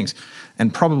these other things,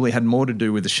 and probably had more to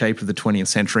do with the shape of the 20th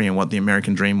century and what the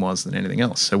American dream was than anything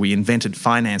else. So we invented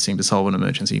financing to solve an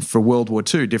emergency. For World War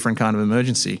II, different kind of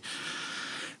emergency,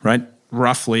 right?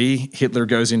 Roughly, Hitler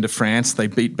goes into France. They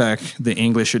beat back the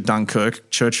English at Dunkirk.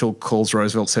 Churchill calls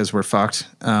Roosevelt, says we're fucked.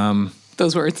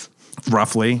 Those words.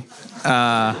 Roughly.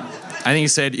 I think he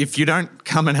said, if you don't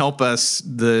come and help us,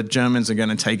 the Germans are going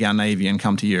to take our navy and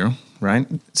come to you, right?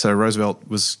 So Roosevelt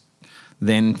was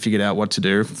then figured out what to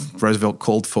do. Roosevelt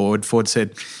called Ford. Ford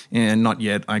said, not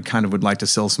yet. I kind of would like to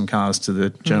sell some cars to the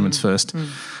Germans first.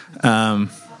 Then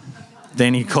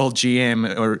he called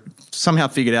GM, or somehow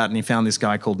figured out, and he found this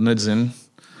guy called Knudsen.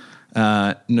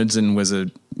 Knudsen was a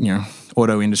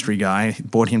auto industry guy.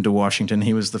 Brought him to Washington.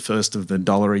 He was the first of the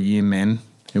 $1-a-year men.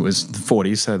 It was the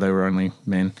 40s, so they were only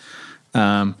men.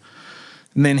 And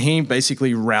then he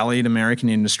basically rallied American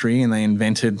industry, and they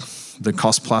invented the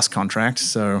cost-plus contract.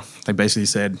 So they basically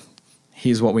said,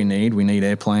 here's what we need. We need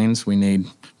airplanes. We need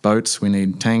boats. We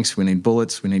need tanks. We need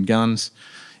bullets. We need guns.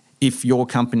 If your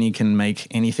company can make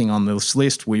anything on this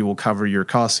list, we will cover your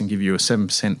costs and give you a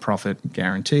 7% profit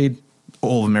guaranteed.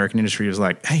 All of American industry was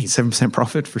like, hey, 7%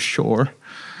 profit for sure.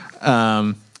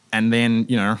 And then,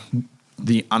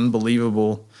 the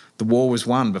war was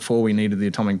won before we needed the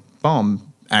atomic bomb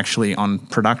actually on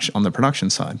the production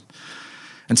side.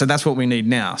 And so that's what we need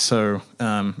now. So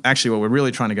actually what we're really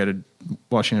trying to go to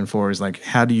Washington for is like,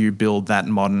 how do you build that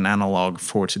modern analog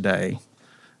for today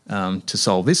to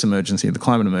solve this emergency, the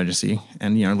climate emergency?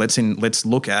 And, let's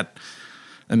look at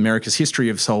America's history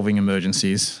of solving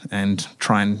emergencies and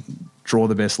try and draw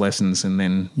the best lessons and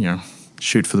then,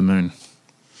 shoot for the moon.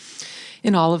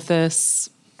 In all of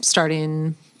this,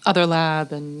 starting Other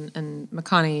Lab and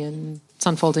Makani and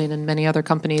Sunfolding and many other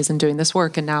companies and doing this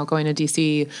work and now going to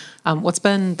DC, what's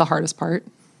been the hardest part?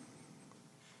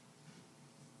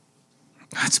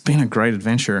 It's been a great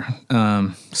adventure.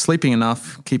 Sleeping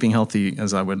enough, keeping healthy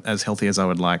as healthy as I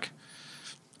would like.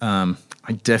 I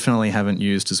definitely haven't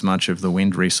used as much of the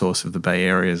wind resource of the Bay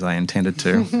Area as I intended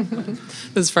to.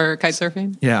 This is for kite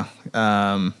surfing? Yeah.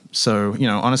 So,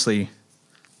 honestly,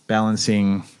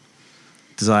 balancing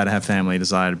desire to have family,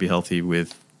 desire to be healthy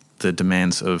with the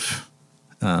demands of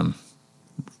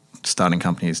starting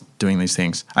companies, doing these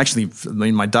things. Actually,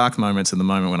 in my dark moments at the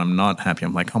moment when I'm not happy,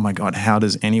 I'm like, oh my God, how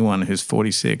does anyone who's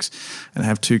 46 and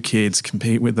have 2 kids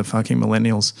compete with the fucking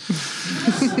millennials?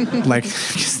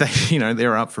 Because they,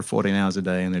 they're up for 14 hours a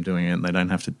day and they're doing it and they don't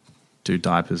have to do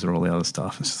diapers or all the other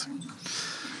stuff.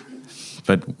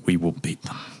 But we will beat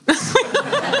them.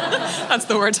 That's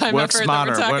the wartime effort that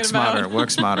we're talking about. Work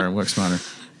smarter.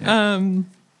 Yeah.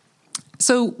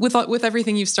 So with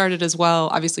everything you've started as well,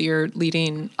 obviously you're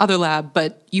leading Other Lab,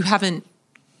 but you haven't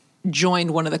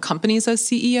joined one of the companies as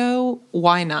CEO.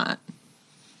 Why not?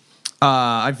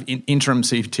 I've interim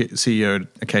CEO'd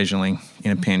occasionally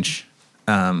in a pinch.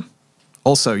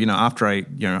 Also, after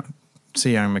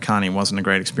CEOing Makani wasn't a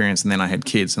great experience, and then I had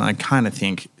kids, and I kind of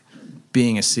think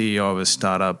being a CEO of a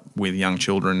startup with young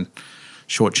children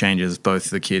shortchanges both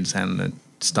the kids and the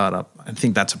startup. I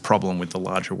think that's a problem with the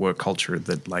larger work culture,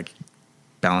 that like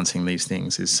balancing these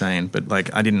things is sane. But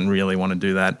like, I didn't really want to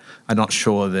do that. I'm not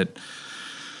sure that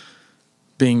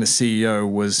being the CEO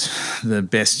was the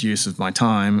best use of my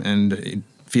time, and it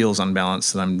feels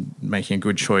unbalanced that I'm making a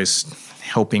good choice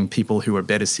helping people who are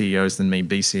better CEOs than me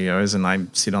be CEOs, and I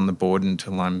sit on the board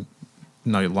until I'm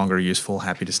no longer useful,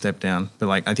 happy to step down. But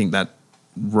like, I think that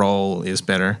role is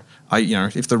better.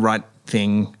 If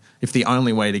the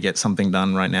only way to get something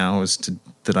done right now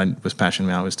that I was passionate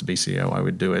about was to be CEO, I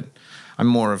would do it. I'm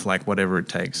more of like whatever it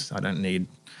takes. I don't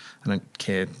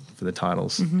care for the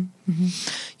titles. Mm-hmm, mm-hmm.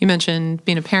 You mentioned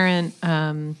being a parent.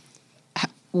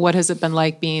 What has it been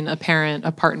like being a parent,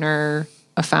 a partner,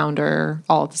 a founder,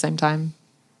 all at the same time?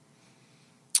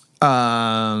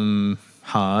 Hard,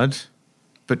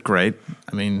 but great.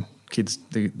 I mean, kids,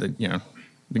 you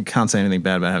can't say anything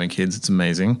bad about having kids. It's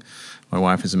amazing. My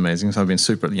wife is amazing. So I've been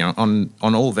super, on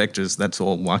all vectors, that's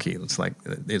all lucky. It's like,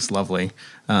 it's lovely.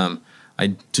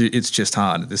 It's just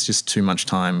hard. There's just too much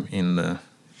time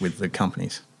with the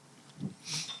companies.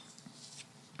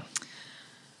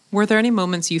 Were there any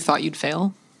moments you thought you'd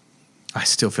fail? I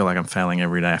still feel like I'm failing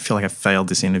every day. I feel like I failed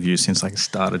this interview since I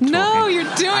started talking. No, you're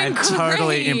doing great.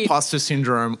 Totally imposter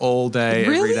syndrom all day,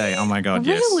 really? Every day. Oh my God,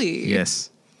 yes. Really? Yes.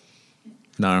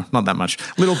 No, not that much.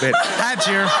 A little bit. Had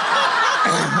you.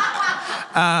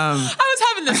 I was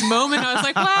having this moment. I was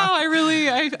like, wow,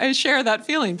 I share that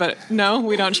feeling. But no,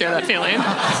 we don't share that feeling.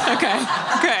 Okay.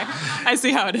 I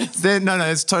see how it is. No,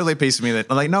 it's totally a piece of me that,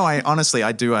 like, no, I honestly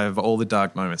do have all the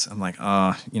dark moments. I'm like,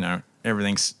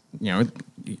 everything's,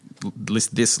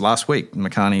 this last week,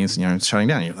 Makani is, shutting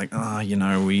down. You're like,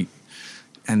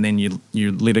 and then you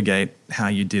litigate how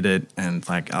you did it, and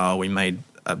like, we made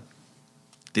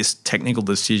this technical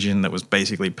decision that was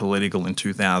basically political in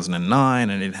 2009,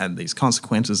 and it had these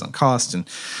consequences on cost, and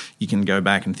you can go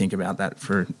back and think about that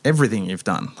for everything you've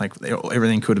done. Like,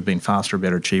 everything could have been faster,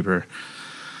 better, cheaper.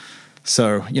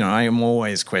 So, I am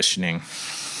always questioning.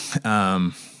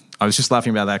 I was just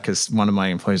laughing about that because one of my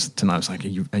employees tonight was like,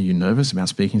 are you nervous about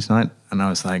speaking tonight? And I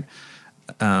was like,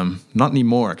 not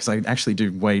anymore, because I actually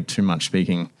do way too much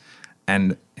speaking.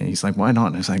 And he's like, why not?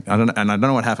 And I was like, I don't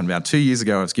know what happened. About 2 years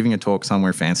ago, I was giving a talk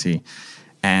somewhere fancy,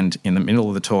 and in the middle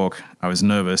of the talk, I was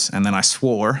nervous, and then I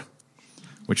swore,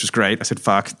 which was great. I said,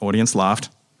 fuck, audience laughed.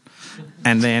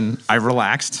 And then I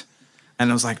relaxed, and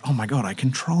I was like, oh my God, I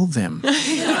controlled them.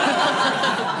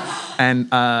 And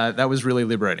that was really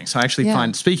liberating. So I actually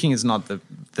find speaking is not the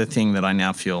thing that I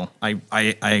now feel.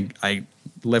 I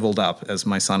leveled up, as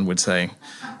my son would say,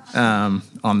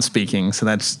 on speaking. So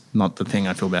that's not the thing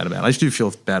I feel bad about. I just do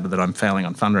feel bad that I'm failing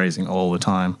on fundraising all the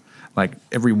time. Like,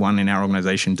 everyone in our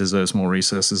organization deserves more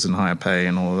resources and higher pay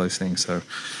and all of those things. So,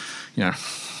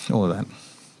 all of that.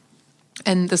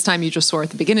 And this time you just swore at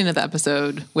the beginning of the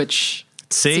episode, which...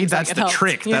 See, that's like the helped.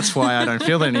 trick. Yeah. That's why I don't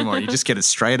feel that anymore. You just get it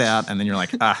straight out, and then you're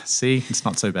like, see, it's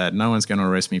not so bad. No one's going to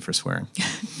arrest me for swearing.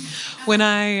 When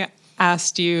I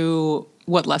asked you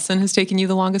what lesson has taken you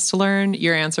the longest to learn,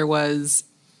 your answer was,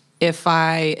 if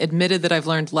I admitted that I've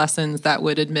learned lessons, that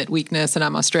would admit weakness, and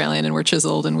I'm Australian and we're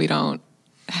chiseled and we don't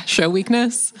show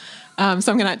weakness. So I'm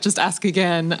going to just ask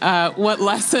again, what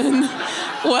lesson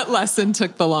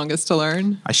took the longest to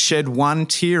learn? I shed one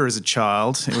tear as a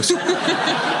child.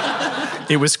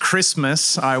 It was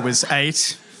Christmas. I was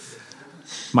 8.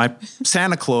 My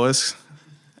Santa Claus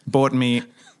bought me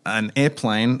an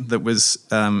airplane that was,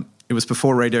 it was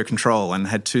before radio control and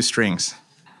had 2 strings.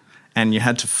 And you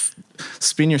had to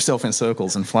spin yourself in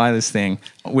circles and fly this thing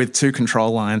with 2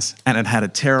 control lines. And it had a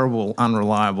terrible,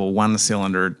 unreliable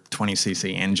 1-cylinder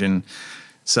 20cc engine.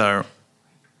 So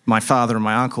my father and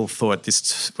my uncle thought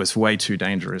this was way too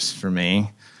dangerous for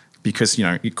me, because,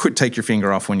 you could take your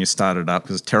finger off when you started up,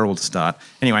 because it's terrible to start.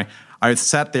 Anyway, I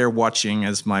sat there watching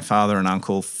as my father and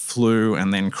uncle flew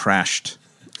and then crashed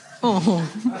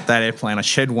that airplane. I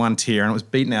shed one tear, and it was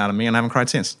beaten out of me, and I haven't cried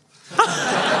since.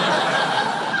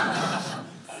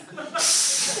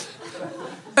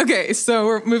 Okay, so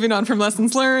we're moving on from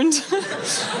lessons learned.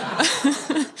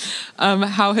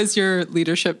 How has your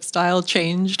leadership style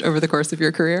changed over the course of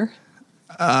your career?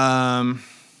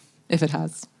 If it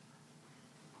has.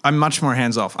 I'm much more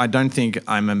hands off. I think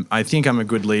I'm a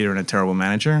good leader and a terrible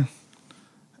manager.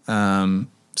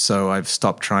 So I've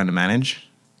stopped trying to manage,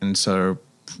 and so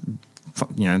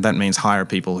that means hire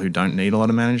people who don't need a lot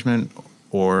of management,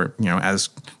 or as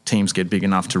teams get big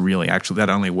enough to really actually, that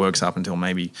only works up until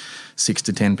maybe 6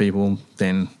 to 10 people.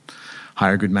 Then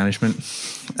hire good management.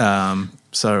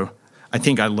 So I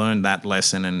think I learned that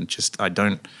lesson, and just I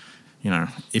don't.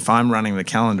 If I'm running the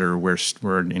calendar, we're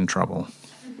in trouble.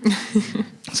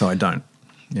 So I don't.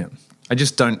 Yeah. I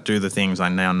just don't do the things I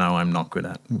now know I'm not good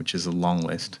at, which is a long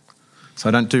list. So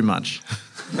I don't do much.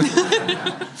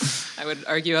 I would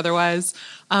argue otherwise.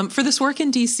 For this work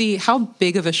in DC, how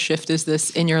big of a shift is this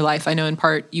in your life? I know in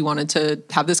part you wanted to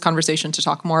have this conversation to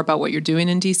talk more about what you're doing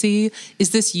in DC.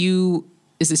 Is this you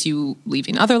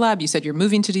leaving Other Lab? You said you're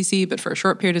moving to DC, but for a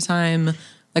short period of time.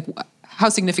 Like, how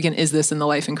significant is this in the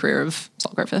life and career of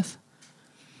Saul Griffith?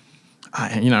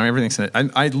 Everything's.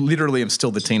 I literally am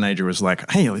still the teenager who was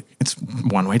like, hey, it's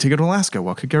one way to go to Alaska.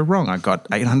 What could go wrong? I got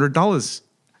 $800.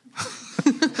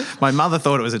 My mother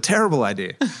thought it was a terrible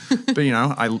idea. But,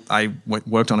 I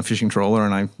worked on a fishing trawler,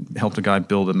 and I helped a guy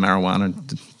build a marijuana,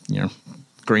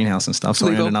 greenhouse and stuff. So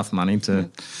I earned enough money to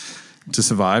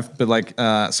survive.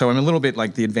 But so I'm a little bit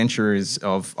like the adventure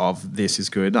of this is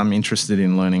good. I'm interested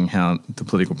in learning how the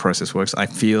political process works. I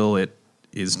feel it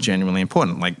is genuinely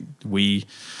important.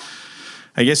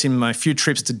 I guess in my few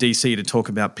trips to DC to talk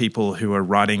about people who are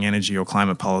writing energy or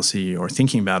climate policy or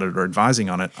thinking about it or advising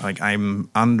on it, I'm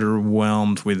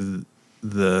underwhelmed with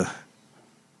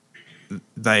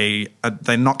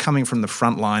they're not coming from the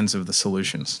front lines of the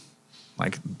solutions,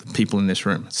 like the people in this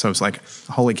room. So it's like,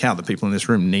 holy cow, the people in this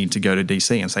room need to go to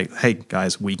DC and say, hey,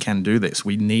 guys, we can do this.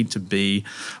 We need to be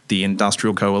the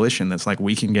industrial coalition that's like,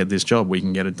 we can get this job. We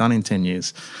can get it done in 10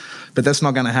 years. But that's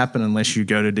not going to happen unless you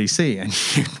go to DC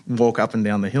and you walk up and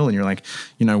down the hill and you're like,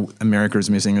 America is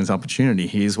missing this opportunity.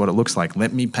 Here's what it looks like.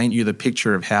 Let me paint you the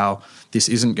picture of how this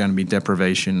isn't going to be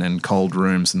deprivation and cold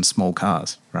rooms and small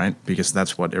cars, right? Because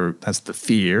that's the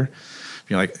fear.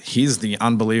 You're like, here's the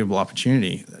unbelievable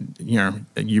opportunity.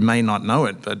 You may not know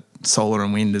it, but solar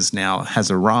and wind has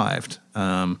arrived.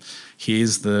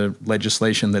 Here's the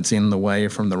legislation that's in the way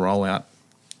from the rollout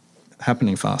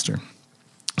happening faster.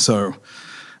 So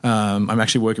I'm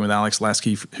actually working with Alex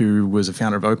Lasky, who was a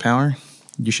founder of O-Power.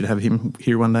 You should have him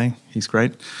here one day. He's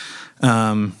great.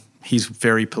 He's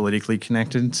very politically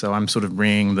connected, so I'm sort of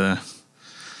bringing the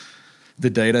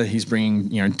data. He's bringing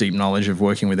deep knowledge of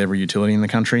working with every utility in the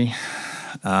country,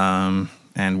 and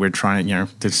we're trying to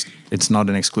it's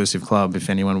not an exclusive club. If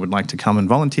anyone would like to come and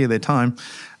volunteer their time,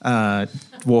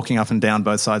 walking up and down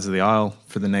both sides of the aisle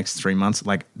for the next 3 months,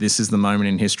 this is the moment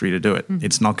in history to do it. Mm-hmm.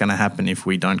 It's not going to happen if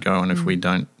we don't go and if we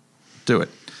don't do it.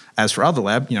 As for Other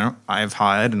Lab, I've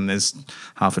hired, and there's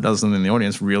half a dozen in the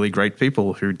audience, really great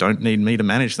people who don't need me to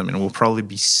manage them, and will probably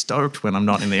be stoked when I'm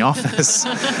not in the office,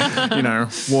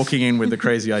 walking in with the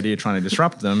crazy idea trying to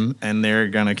disrupt them, and they're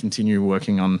going to continue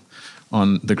working on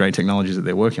the great technologies that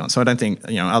they're working on. So I don't think,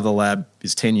 Other Lab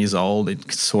is 10 years old. It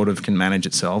sort of can manage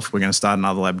itself. We're going to start an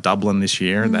Other Lab Dublin this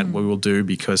year that we will do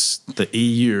because the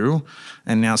EU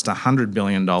announced $100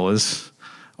 billion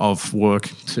of work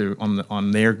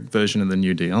on their version of the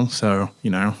New Deal. So,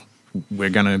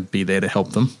 we're going to be there to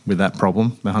help them with that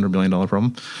problem, the $100 billion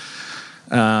problem.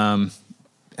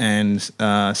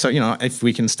 So, if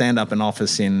we can stand up an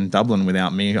office in Dublin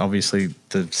without me, obviously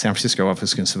the San Francisco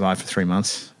office can survive for 3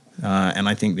 months. And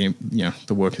I think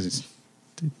the work is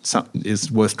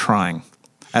worth trying.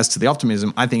 As to the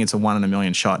optimism, I think it's a 1 in a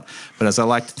million shot. But as I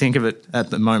like to think of it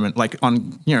at the moment,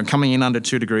 coming in under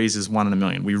 2 degrees is 1 in a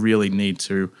million. We really need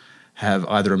to have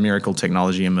either a miracle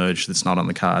technology emerge that's not on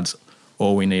the cards,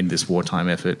 or we need this wartime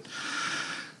effort.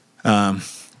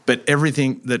 But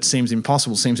everything that seems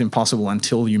impossible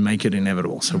until you make it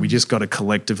inevitable. So we just got to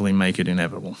collectively make it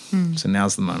inevitable. So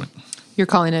now's the moment. You're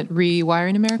calling it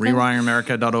Rewiring America?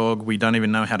 Rewiringamerica.org. We don't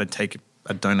even know how to take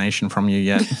a donation from you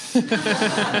yet.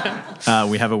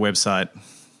 We have a website,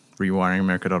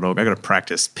 rewiringamerica.org. I got to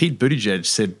practice. Pete Buttigieg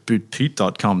said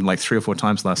bootpete.com 3 or 4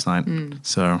 times last night.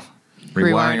 So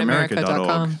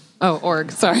rewiringamerica.org. Oh,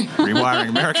 org, sorry. Rewiring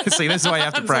America. See, this is why you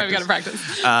have to practice. That's why we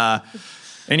got to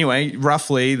practice. Anyway,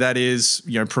 roughly that is,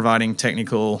 providing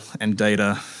technical and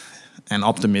data and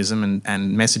optimism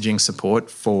and messaging support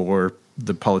for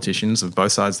the politicians of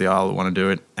both sides of the aisle that want to do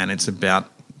it. And it's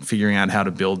about figuring out how to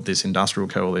build this industrial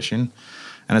coalition.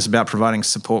 And it's about providing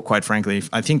support, quite frankly.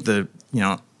 I think I've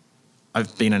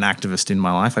been an activist in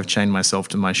my life. I've chained myself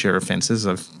to my share of offences.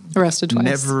 I've arrested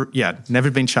twice.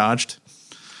 Never been charged.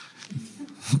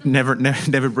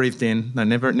 never breathed in. No,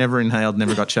 never inhaled,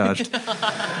 never got charged.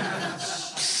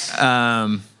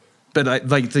 But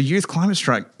the youth climate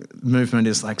strike movement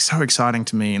is like so exciting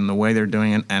to me in the way they're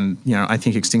doing it, and I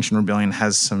think Extinction Rebellion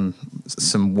has some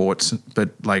warts, but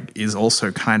like is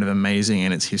also kind of amazing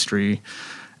in its history,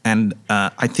 and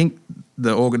I think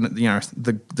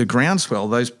the groundswell,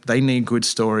 they need good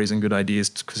stories and good ideas,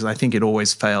 because I think it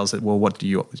always fails at, well, what do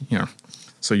you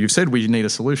So you've said we need a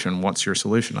solution. What's your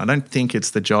solution? I don't think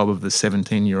it's the job of the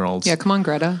 17-year-olds. Yeah, come on,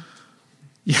 Greta.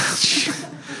 Yeah.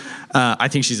 I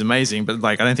think she's amazing, but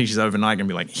I don't think she's overnight going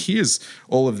to be like, here's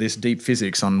all of this deep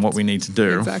physics on what we need to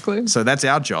do. Exactly. So that's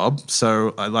our job.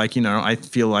 So I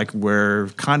feel like we're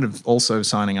kind of also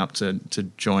signing up to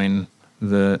join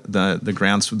the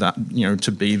grounds for that,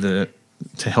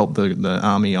 to help the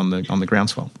army on the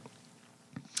groundswell.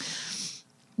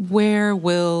 Where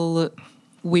will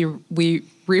we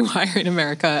rewire in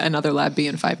America another lab be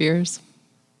in 5 years?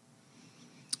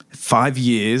 5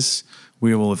 years.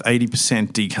 We will have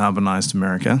 80% decarbonized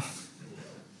America.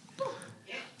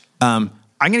 I'm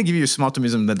going to give you some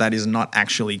optimism that is not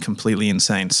actually completely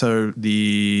insane. So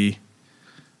the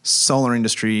solar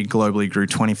industry globally grew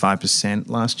 25%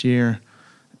 last year.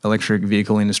 Electric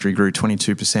vehicle industry grew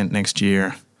 22%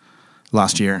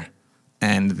 last year.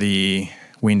 And the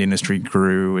wind industry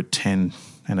grew at 10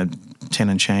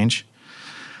 and change.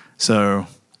 So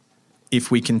if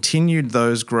we continued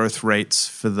those growth rates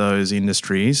for those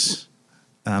industries...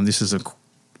 this is a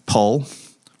poll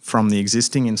from the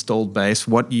existing installed base.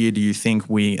 What year do you think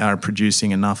we are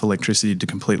producing enough electricity to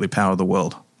completely power the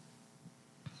world?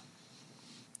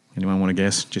 Anyone want to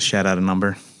guess? Just shout out a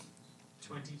number.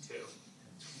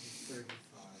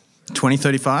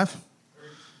 2035?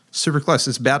 Super close.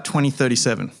 It's about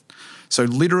 2037. So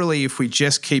literally, if we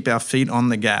just keep our feet on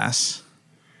the gas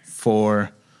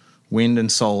for wind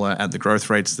and solar at the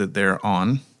growth rates that they're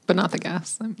on... But not the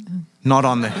gas. Not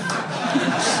on the...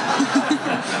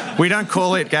 We don't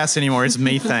call it gas anymore. It's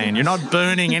methane. You're not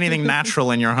burning anything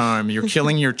natural in your home. You're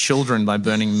killing your children by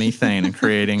burning methane and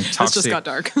creating toxic... This just got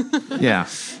dark. Yeah.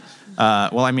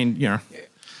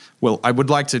 Well, I would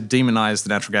like to demonize the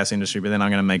natural gas industry, but then I'm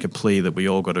going to make a plea that we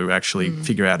all got to actually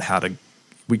figure out how to...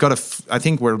 I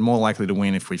think we're more likely to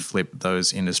win if we flip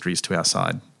those industries to our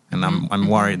side. And I'm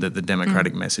worried that the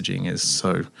democratic messaging is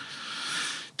so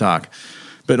dark.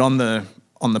 But on the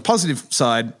positive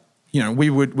side,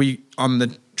 we on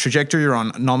the trajectory you're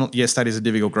on, yes, that is a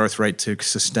difficult growth rate to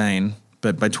sustain,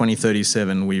 but by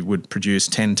 2037 we would produce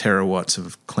 10 terawatts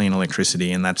of clean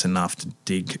electricity, and that's enough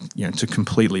to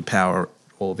completely power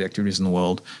all of the activities in the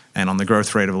world. And on the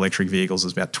growth rate of electric vehicles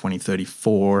is about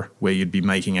 2034, where you'd be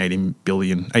making 80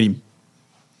 million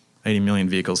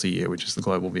vehicles a year, which is the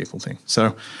global vehicle thing.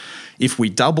 So if we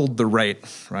doubled the rate,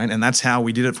 right, and that's how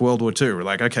we did it for World War II. We're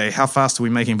like, okay, how fast are we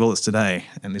making bullets today?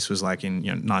 And this was like in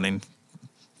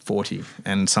 1940.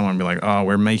 And someone would be like, oh,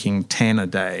 we're making 10 a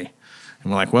day.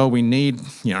 And we're like, well, we need,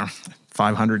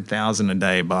 500,000 a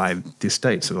day by this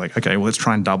date. So we're like, okay, well, let's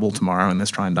try and double tomorrow, and let's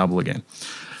try and double again.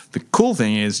 The cool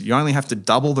thing is you only have to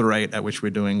double the rate at which we're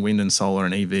doing wind and solar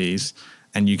and EVs,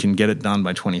 and you can get it done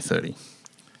by 2030.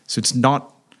 So it's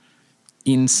not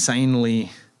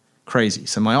insanely crazy.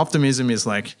 So my optimism is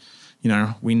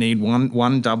we need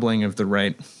one doubling of the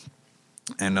rate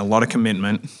and a lot of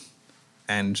commitment,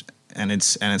 and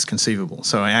it's conceivable.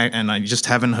 So I just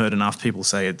haven't heard enough people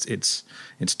say it's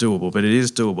doable, but it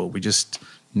is doable. We just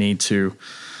need to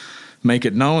make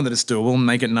it known that it's doable, and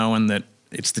make it known that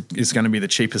it's going to be the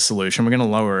cheapest solution. We're going to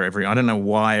lower I don't know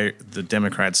why the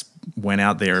Democrats went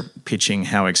out there pitching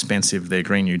how expensive their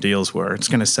Green New Deals were. It's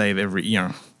going to save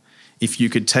if you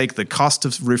could take the cost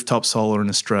of rooftop solar in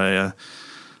Australia,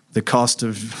 the cost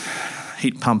of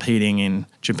heat pump heating in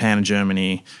Japan and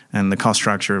Germany, and the cost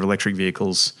structure of electric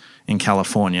vehicles in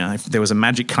California, if there was a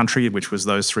magic country which was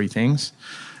those three things,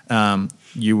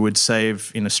 you would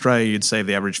save, in Australia, you'd save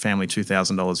the average family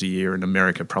 $2,000 a year. In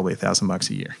America, probably $1,000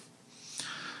 a year.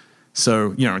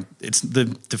 So, it's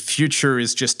the future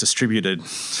is just distributed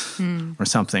or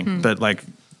something. But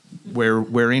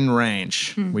we're in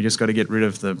range. We just got to get rid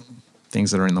of the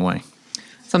things that are in the way.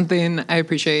 Something I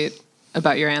appreciate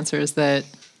about your answer is that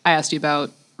I asked you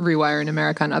about Rewire in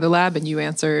America and Other Lab, and you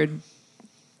answered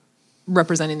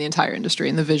representing the entire industry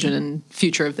and the vision and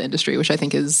future of the industry, which I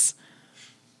think is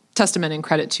testament and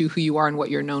credit to who you are and what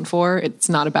you're known for. It's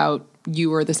not about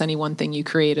you or this any one thing you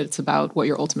created. It's about what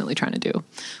you're ultimately trying to do.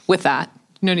 With that,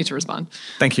 no need to respond.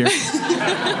 Thank you.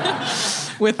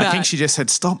 With that, I think she just said,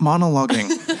 stop monologuing.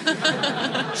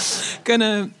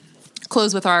 Gonna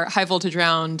close with our high voltage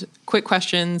round. Quick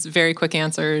questions, very quick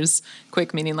answers.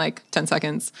 Quick meaning 10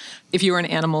 seconds. If you were an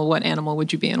animal, what animal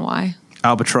would you be and why?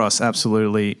 Albatross,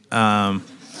 absolutely.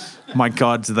 My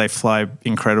God, do they fly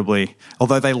incredibly.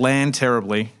 Although they land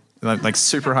terribly. like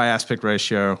super high aspect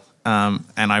ratio. And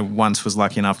I once was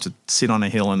lucky enough to sit on a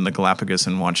hill in the Galapagos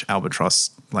and watch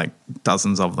albatross, like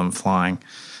dozens of them flying.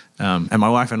 And my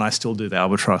wife and I still do the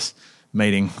albatross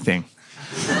mating thing.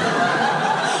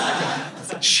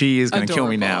 She is going to kill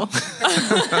me now.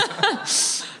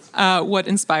 What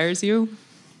inspires you?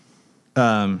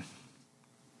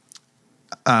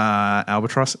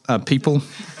 Albatross? People?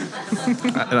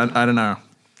 I don't know.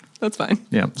 That's fine.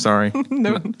 Yeah, sorry.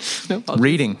 No apologies.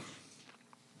 Reading.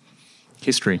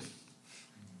 History.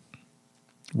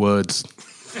 Words.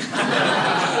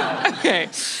 Okay.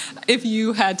 If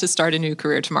you had to start a new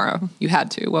career tomorrow, you had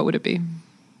to, what would it be?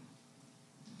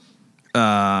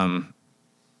 I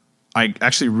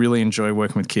actually really enjoy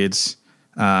working with kids.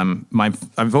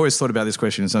 I've always thought about this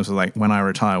question in terms of like, when I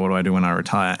retire, what do I do when I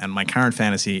retire? And my current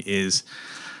fantasy is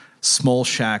small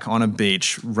shack on a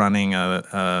beach running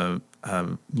a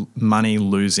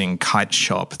money-losing kite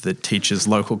shop that teaches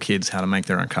local kids how to make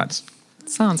their own kites.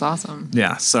 Sounds awesome.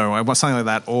 Yeah, so I want something like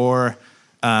that. Or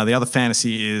the other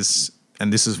fantasy is,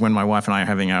 and this is when my wife and I are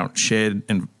having our shared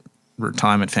and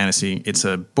retirement fantasy, it's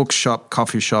a bookshop,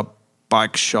 coffee shop,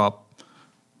 bike shop,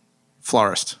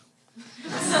 florist.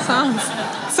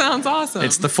 Sounds awesome.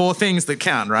 It's the 4 things that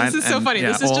count, right? This is so funny.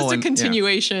 This is just a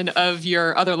continuation of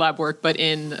your other lab work, but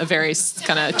in a very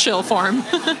kind of chill form.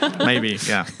 Maybe,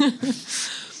 yeah.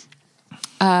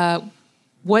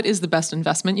 What is the best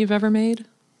investment you've ever made?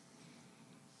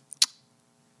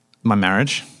 My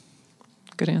marriage.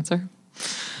 Good answer.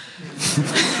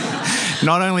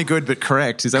 Not only good, but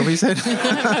correct. Is that what you said?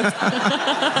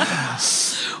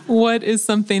 What is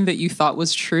something that you thought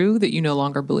was true that you no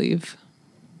longer believe?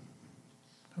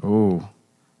 Oh,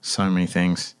 so many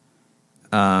things.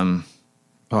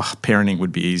 Parenting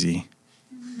would be easy.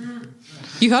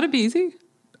 You thought it'd be easy?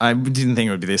 I didn't think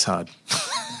it would be this hard.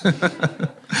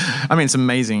 I mean, it's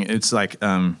amazing. It's like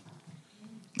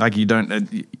you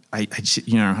don't. I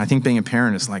think being a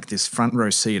parent is like this front row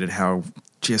seat at how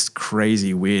just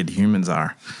crazy weird humans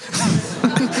are.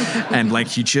 And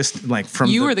like you just like from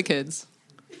you or the kids.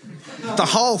 The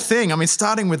whole thing. I mean,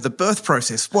 starting with the birth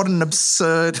process. What an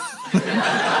absurd.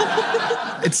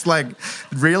 It's like,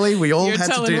 really? We all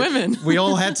had to do women. We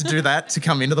all had to do that to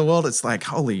come into the world. It's like,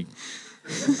 holy.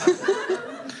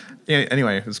 Yeah,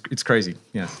 anyway, it's crazy.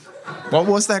 Yeah. What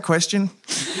was that question?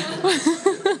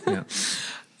 Yeah.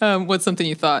 What's something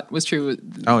you thought was true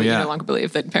that you no longer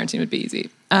believe that parenting would be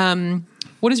easy?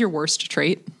 What is your worst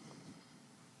trait?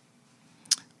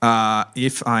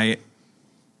 If I,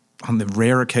 on the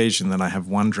rare occasion that I have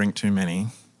one drink too many,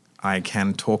 I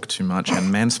can talk too much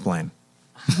and mansplain.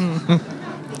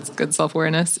 That's good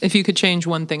self-awareness. If you could change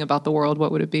one thing about the world,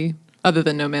 what would it be, other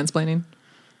than no mansplaining?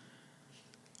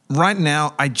 Right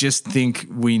now, I just think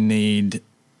we need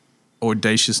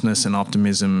audaciousness and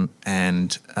optimism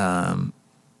and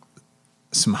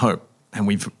some hope. And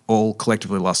we've all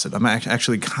collectively lost it. I'm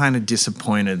actually kind of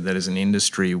disappointed that as an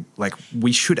industry, like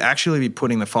we should actually be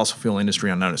putting the fossil fuel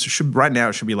industry on notice. Right now,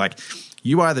 it should be like,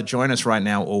 you either join us right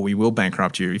now or we will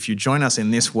bankrupt you. If you join us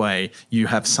in this way, you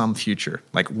have some future.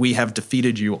 Like we have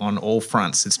defeated you on all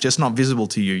fronts. It's just not visible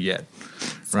to you yet,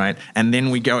 right? And then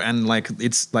we go and like,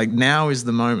 it's like now is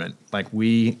the moment. Like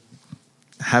we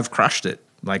have crushed it.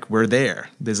 Like we're there.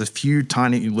 There's a few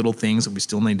tiny little things that we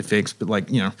still need to fix, but like,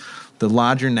 you know, the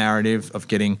larger narrative of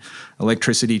getting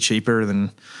electricity cheaper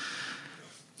than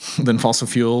fossil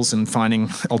fuels and finding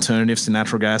alternatives to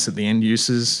natural gas at the end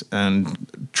uses and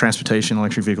transportation,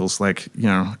 electric vehicles, like, you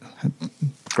know,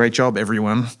 great job,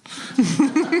 everyone.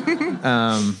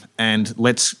 And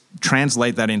let's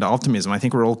translate that into optimism. I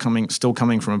think we're all still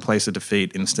coming from a place of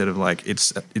defeat instead of like,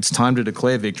 it's time to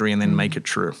declare victory and then make it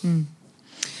true. Mm.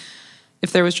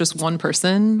 If there was just one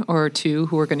person or two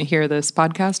who were going to hear this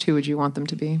podcast, who would you want them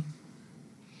to be?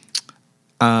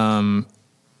 I'm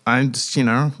just, you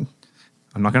know,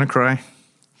 I'm not going to cry.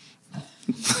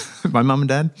 My mum and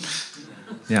dad?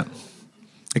 Yeah.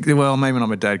 Well, maybe not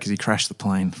my dad because he crashed the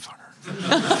plane.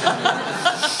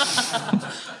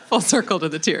 Full circle to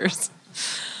the tears.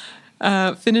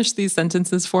 Finish these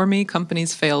sentences for me.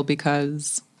 Companies fail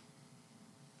because...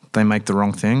 they make the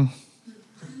wrong thing.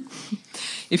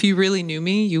 If you really knew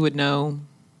me, you would know...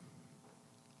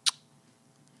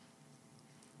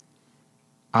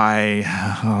 if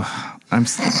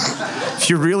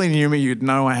you really knew me, you'd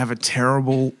know I have a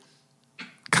terrible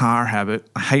car habit.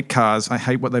 I hate cars. I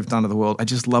hate what they've done to the world. I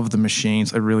just love the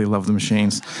machines. I really love the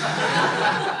machines.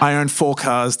 I own 4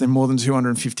 cars. They're more than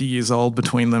 250 years old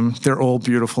between them. They're all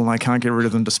beautiful, and I can't get rid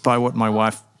of them despite what my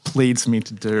wife pleads me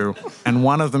to do. And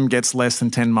one of them gets less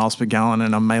than 10 miles per gallon,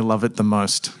 and I may love it the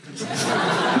most.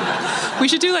 We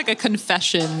should do like a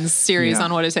confessions series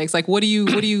on What It Takes. Like, what's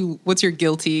your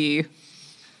guilty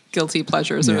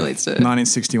pleasure as it relates to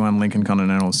 1961 Lincoln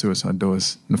Continental suicide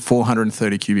doors, and a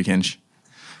 430 cubic inch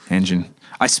engine.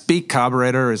 I speak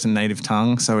carburetor as a native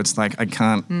tongue, so it's like I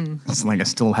can't. It's like I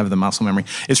still have the muscle memory.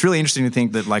 It's really interesting to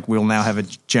think that like we'll now have a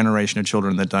generation of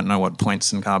children that don't know what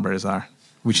points and carburetors are,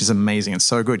 which is amazing. It's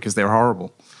so good because they're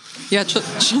horrible. Yeah,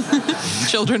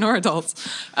 children or adults.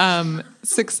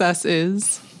 Success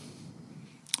is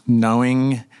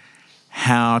knowing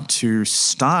how to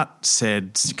start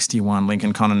said 61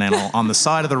 Lincoln Continental on the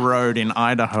side of the road in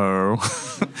Idaho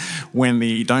when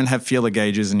you don't have feeler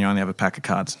gauges and you only have a pack of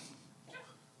cards.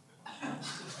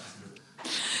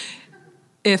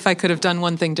 If I could have done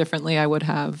one thing differently, I would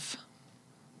have.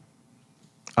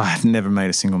 I've never made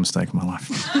a single mistake in my life.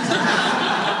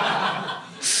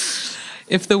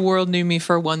 If the world knew me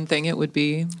for one thing, it would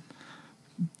be?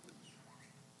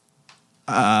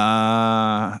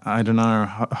 I don't know.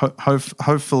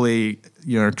 Hopefully,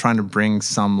 trying to bring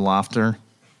some laughter.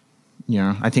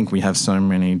 I think we have so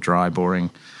many dry, boring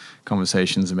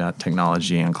conversations about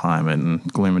technology and climate and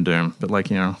gloom and doom. But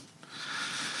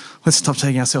let's stop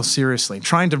taking ourselves seriously.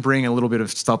 Trying to bring a little bit of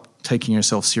stop taking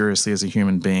yourself seriously as a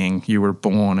human being. You were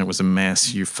born, it was a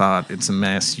mess. You fart, it's a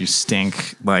mess. You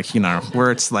stink.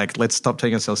 Where it's like, let's stop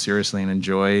taking ourselves seriously and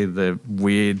enjoy the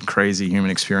weird, crazy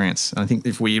human experience. And I think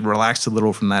if we relaxed a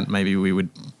little from that, maybe we would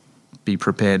be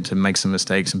prepared to make some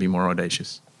mistakes and be more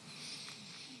audacious.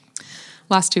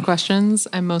 Last two questions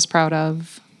I'm most proud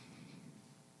of.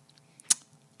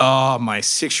 Oh, my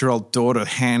 6-year-old daughter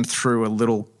hand threw a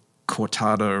little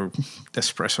Cortado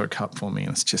espresso cup for me,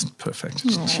 and it's just perfect.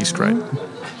 Aww. She's great.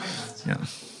 Yeah.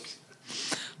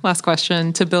 Last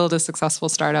question. To build a successful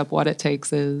startup, what it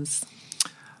takes is?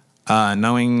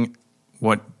 Knowing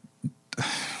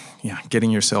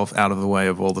getting yourself out of the way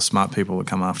of all the smart people that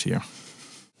come after you.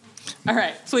 All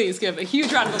right. Please give a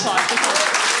huge round of applause.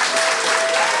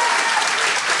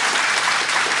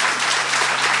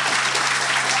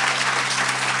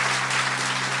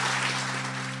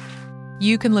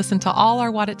 You can listen to all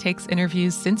our What It Takes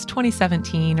interviews since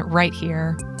 2017 right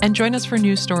here, and join us for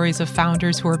news stories of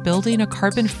founders who are building a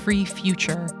carbon-free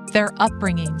future, their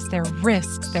upbringings, their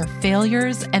risks, their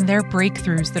failures, and their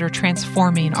breakthroughs that are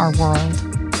transforming our world.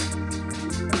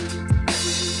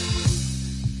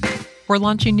 We're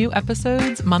launching new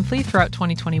episodes monthly throughout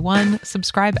 2021.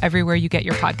 Subscribe everywhere you get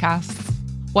your podcasts.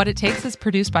 What It Takes is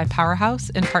produced by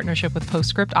Powerhouse in partnership with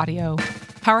Postscript Audio.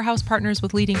 Powerhouse partners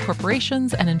with leading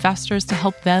corporations and investors to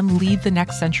help them lead the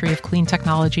next century of clean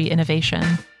technology innovation.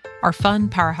 Our fund,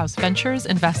 Powerhouse Ventures,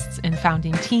 invests in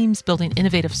founding teams building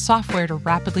innovative software to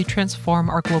rapidly transform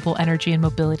our global energy and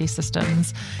mobility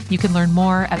systems. You can learn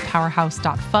more at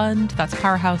powerhouse.fund. That's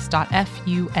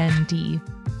powerhouse.fund.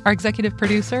 Our executive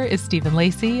producer is Stephen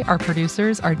Lacey. Our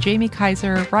producers are Jamie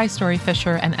Kaiser, Rye Story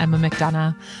Fisher, and Emma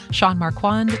McDonough. Sean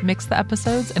Marquand mixed the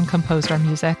episodes and composed our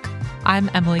music. I'm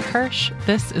Emily Kirsch.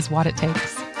 This is What It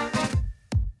Takes.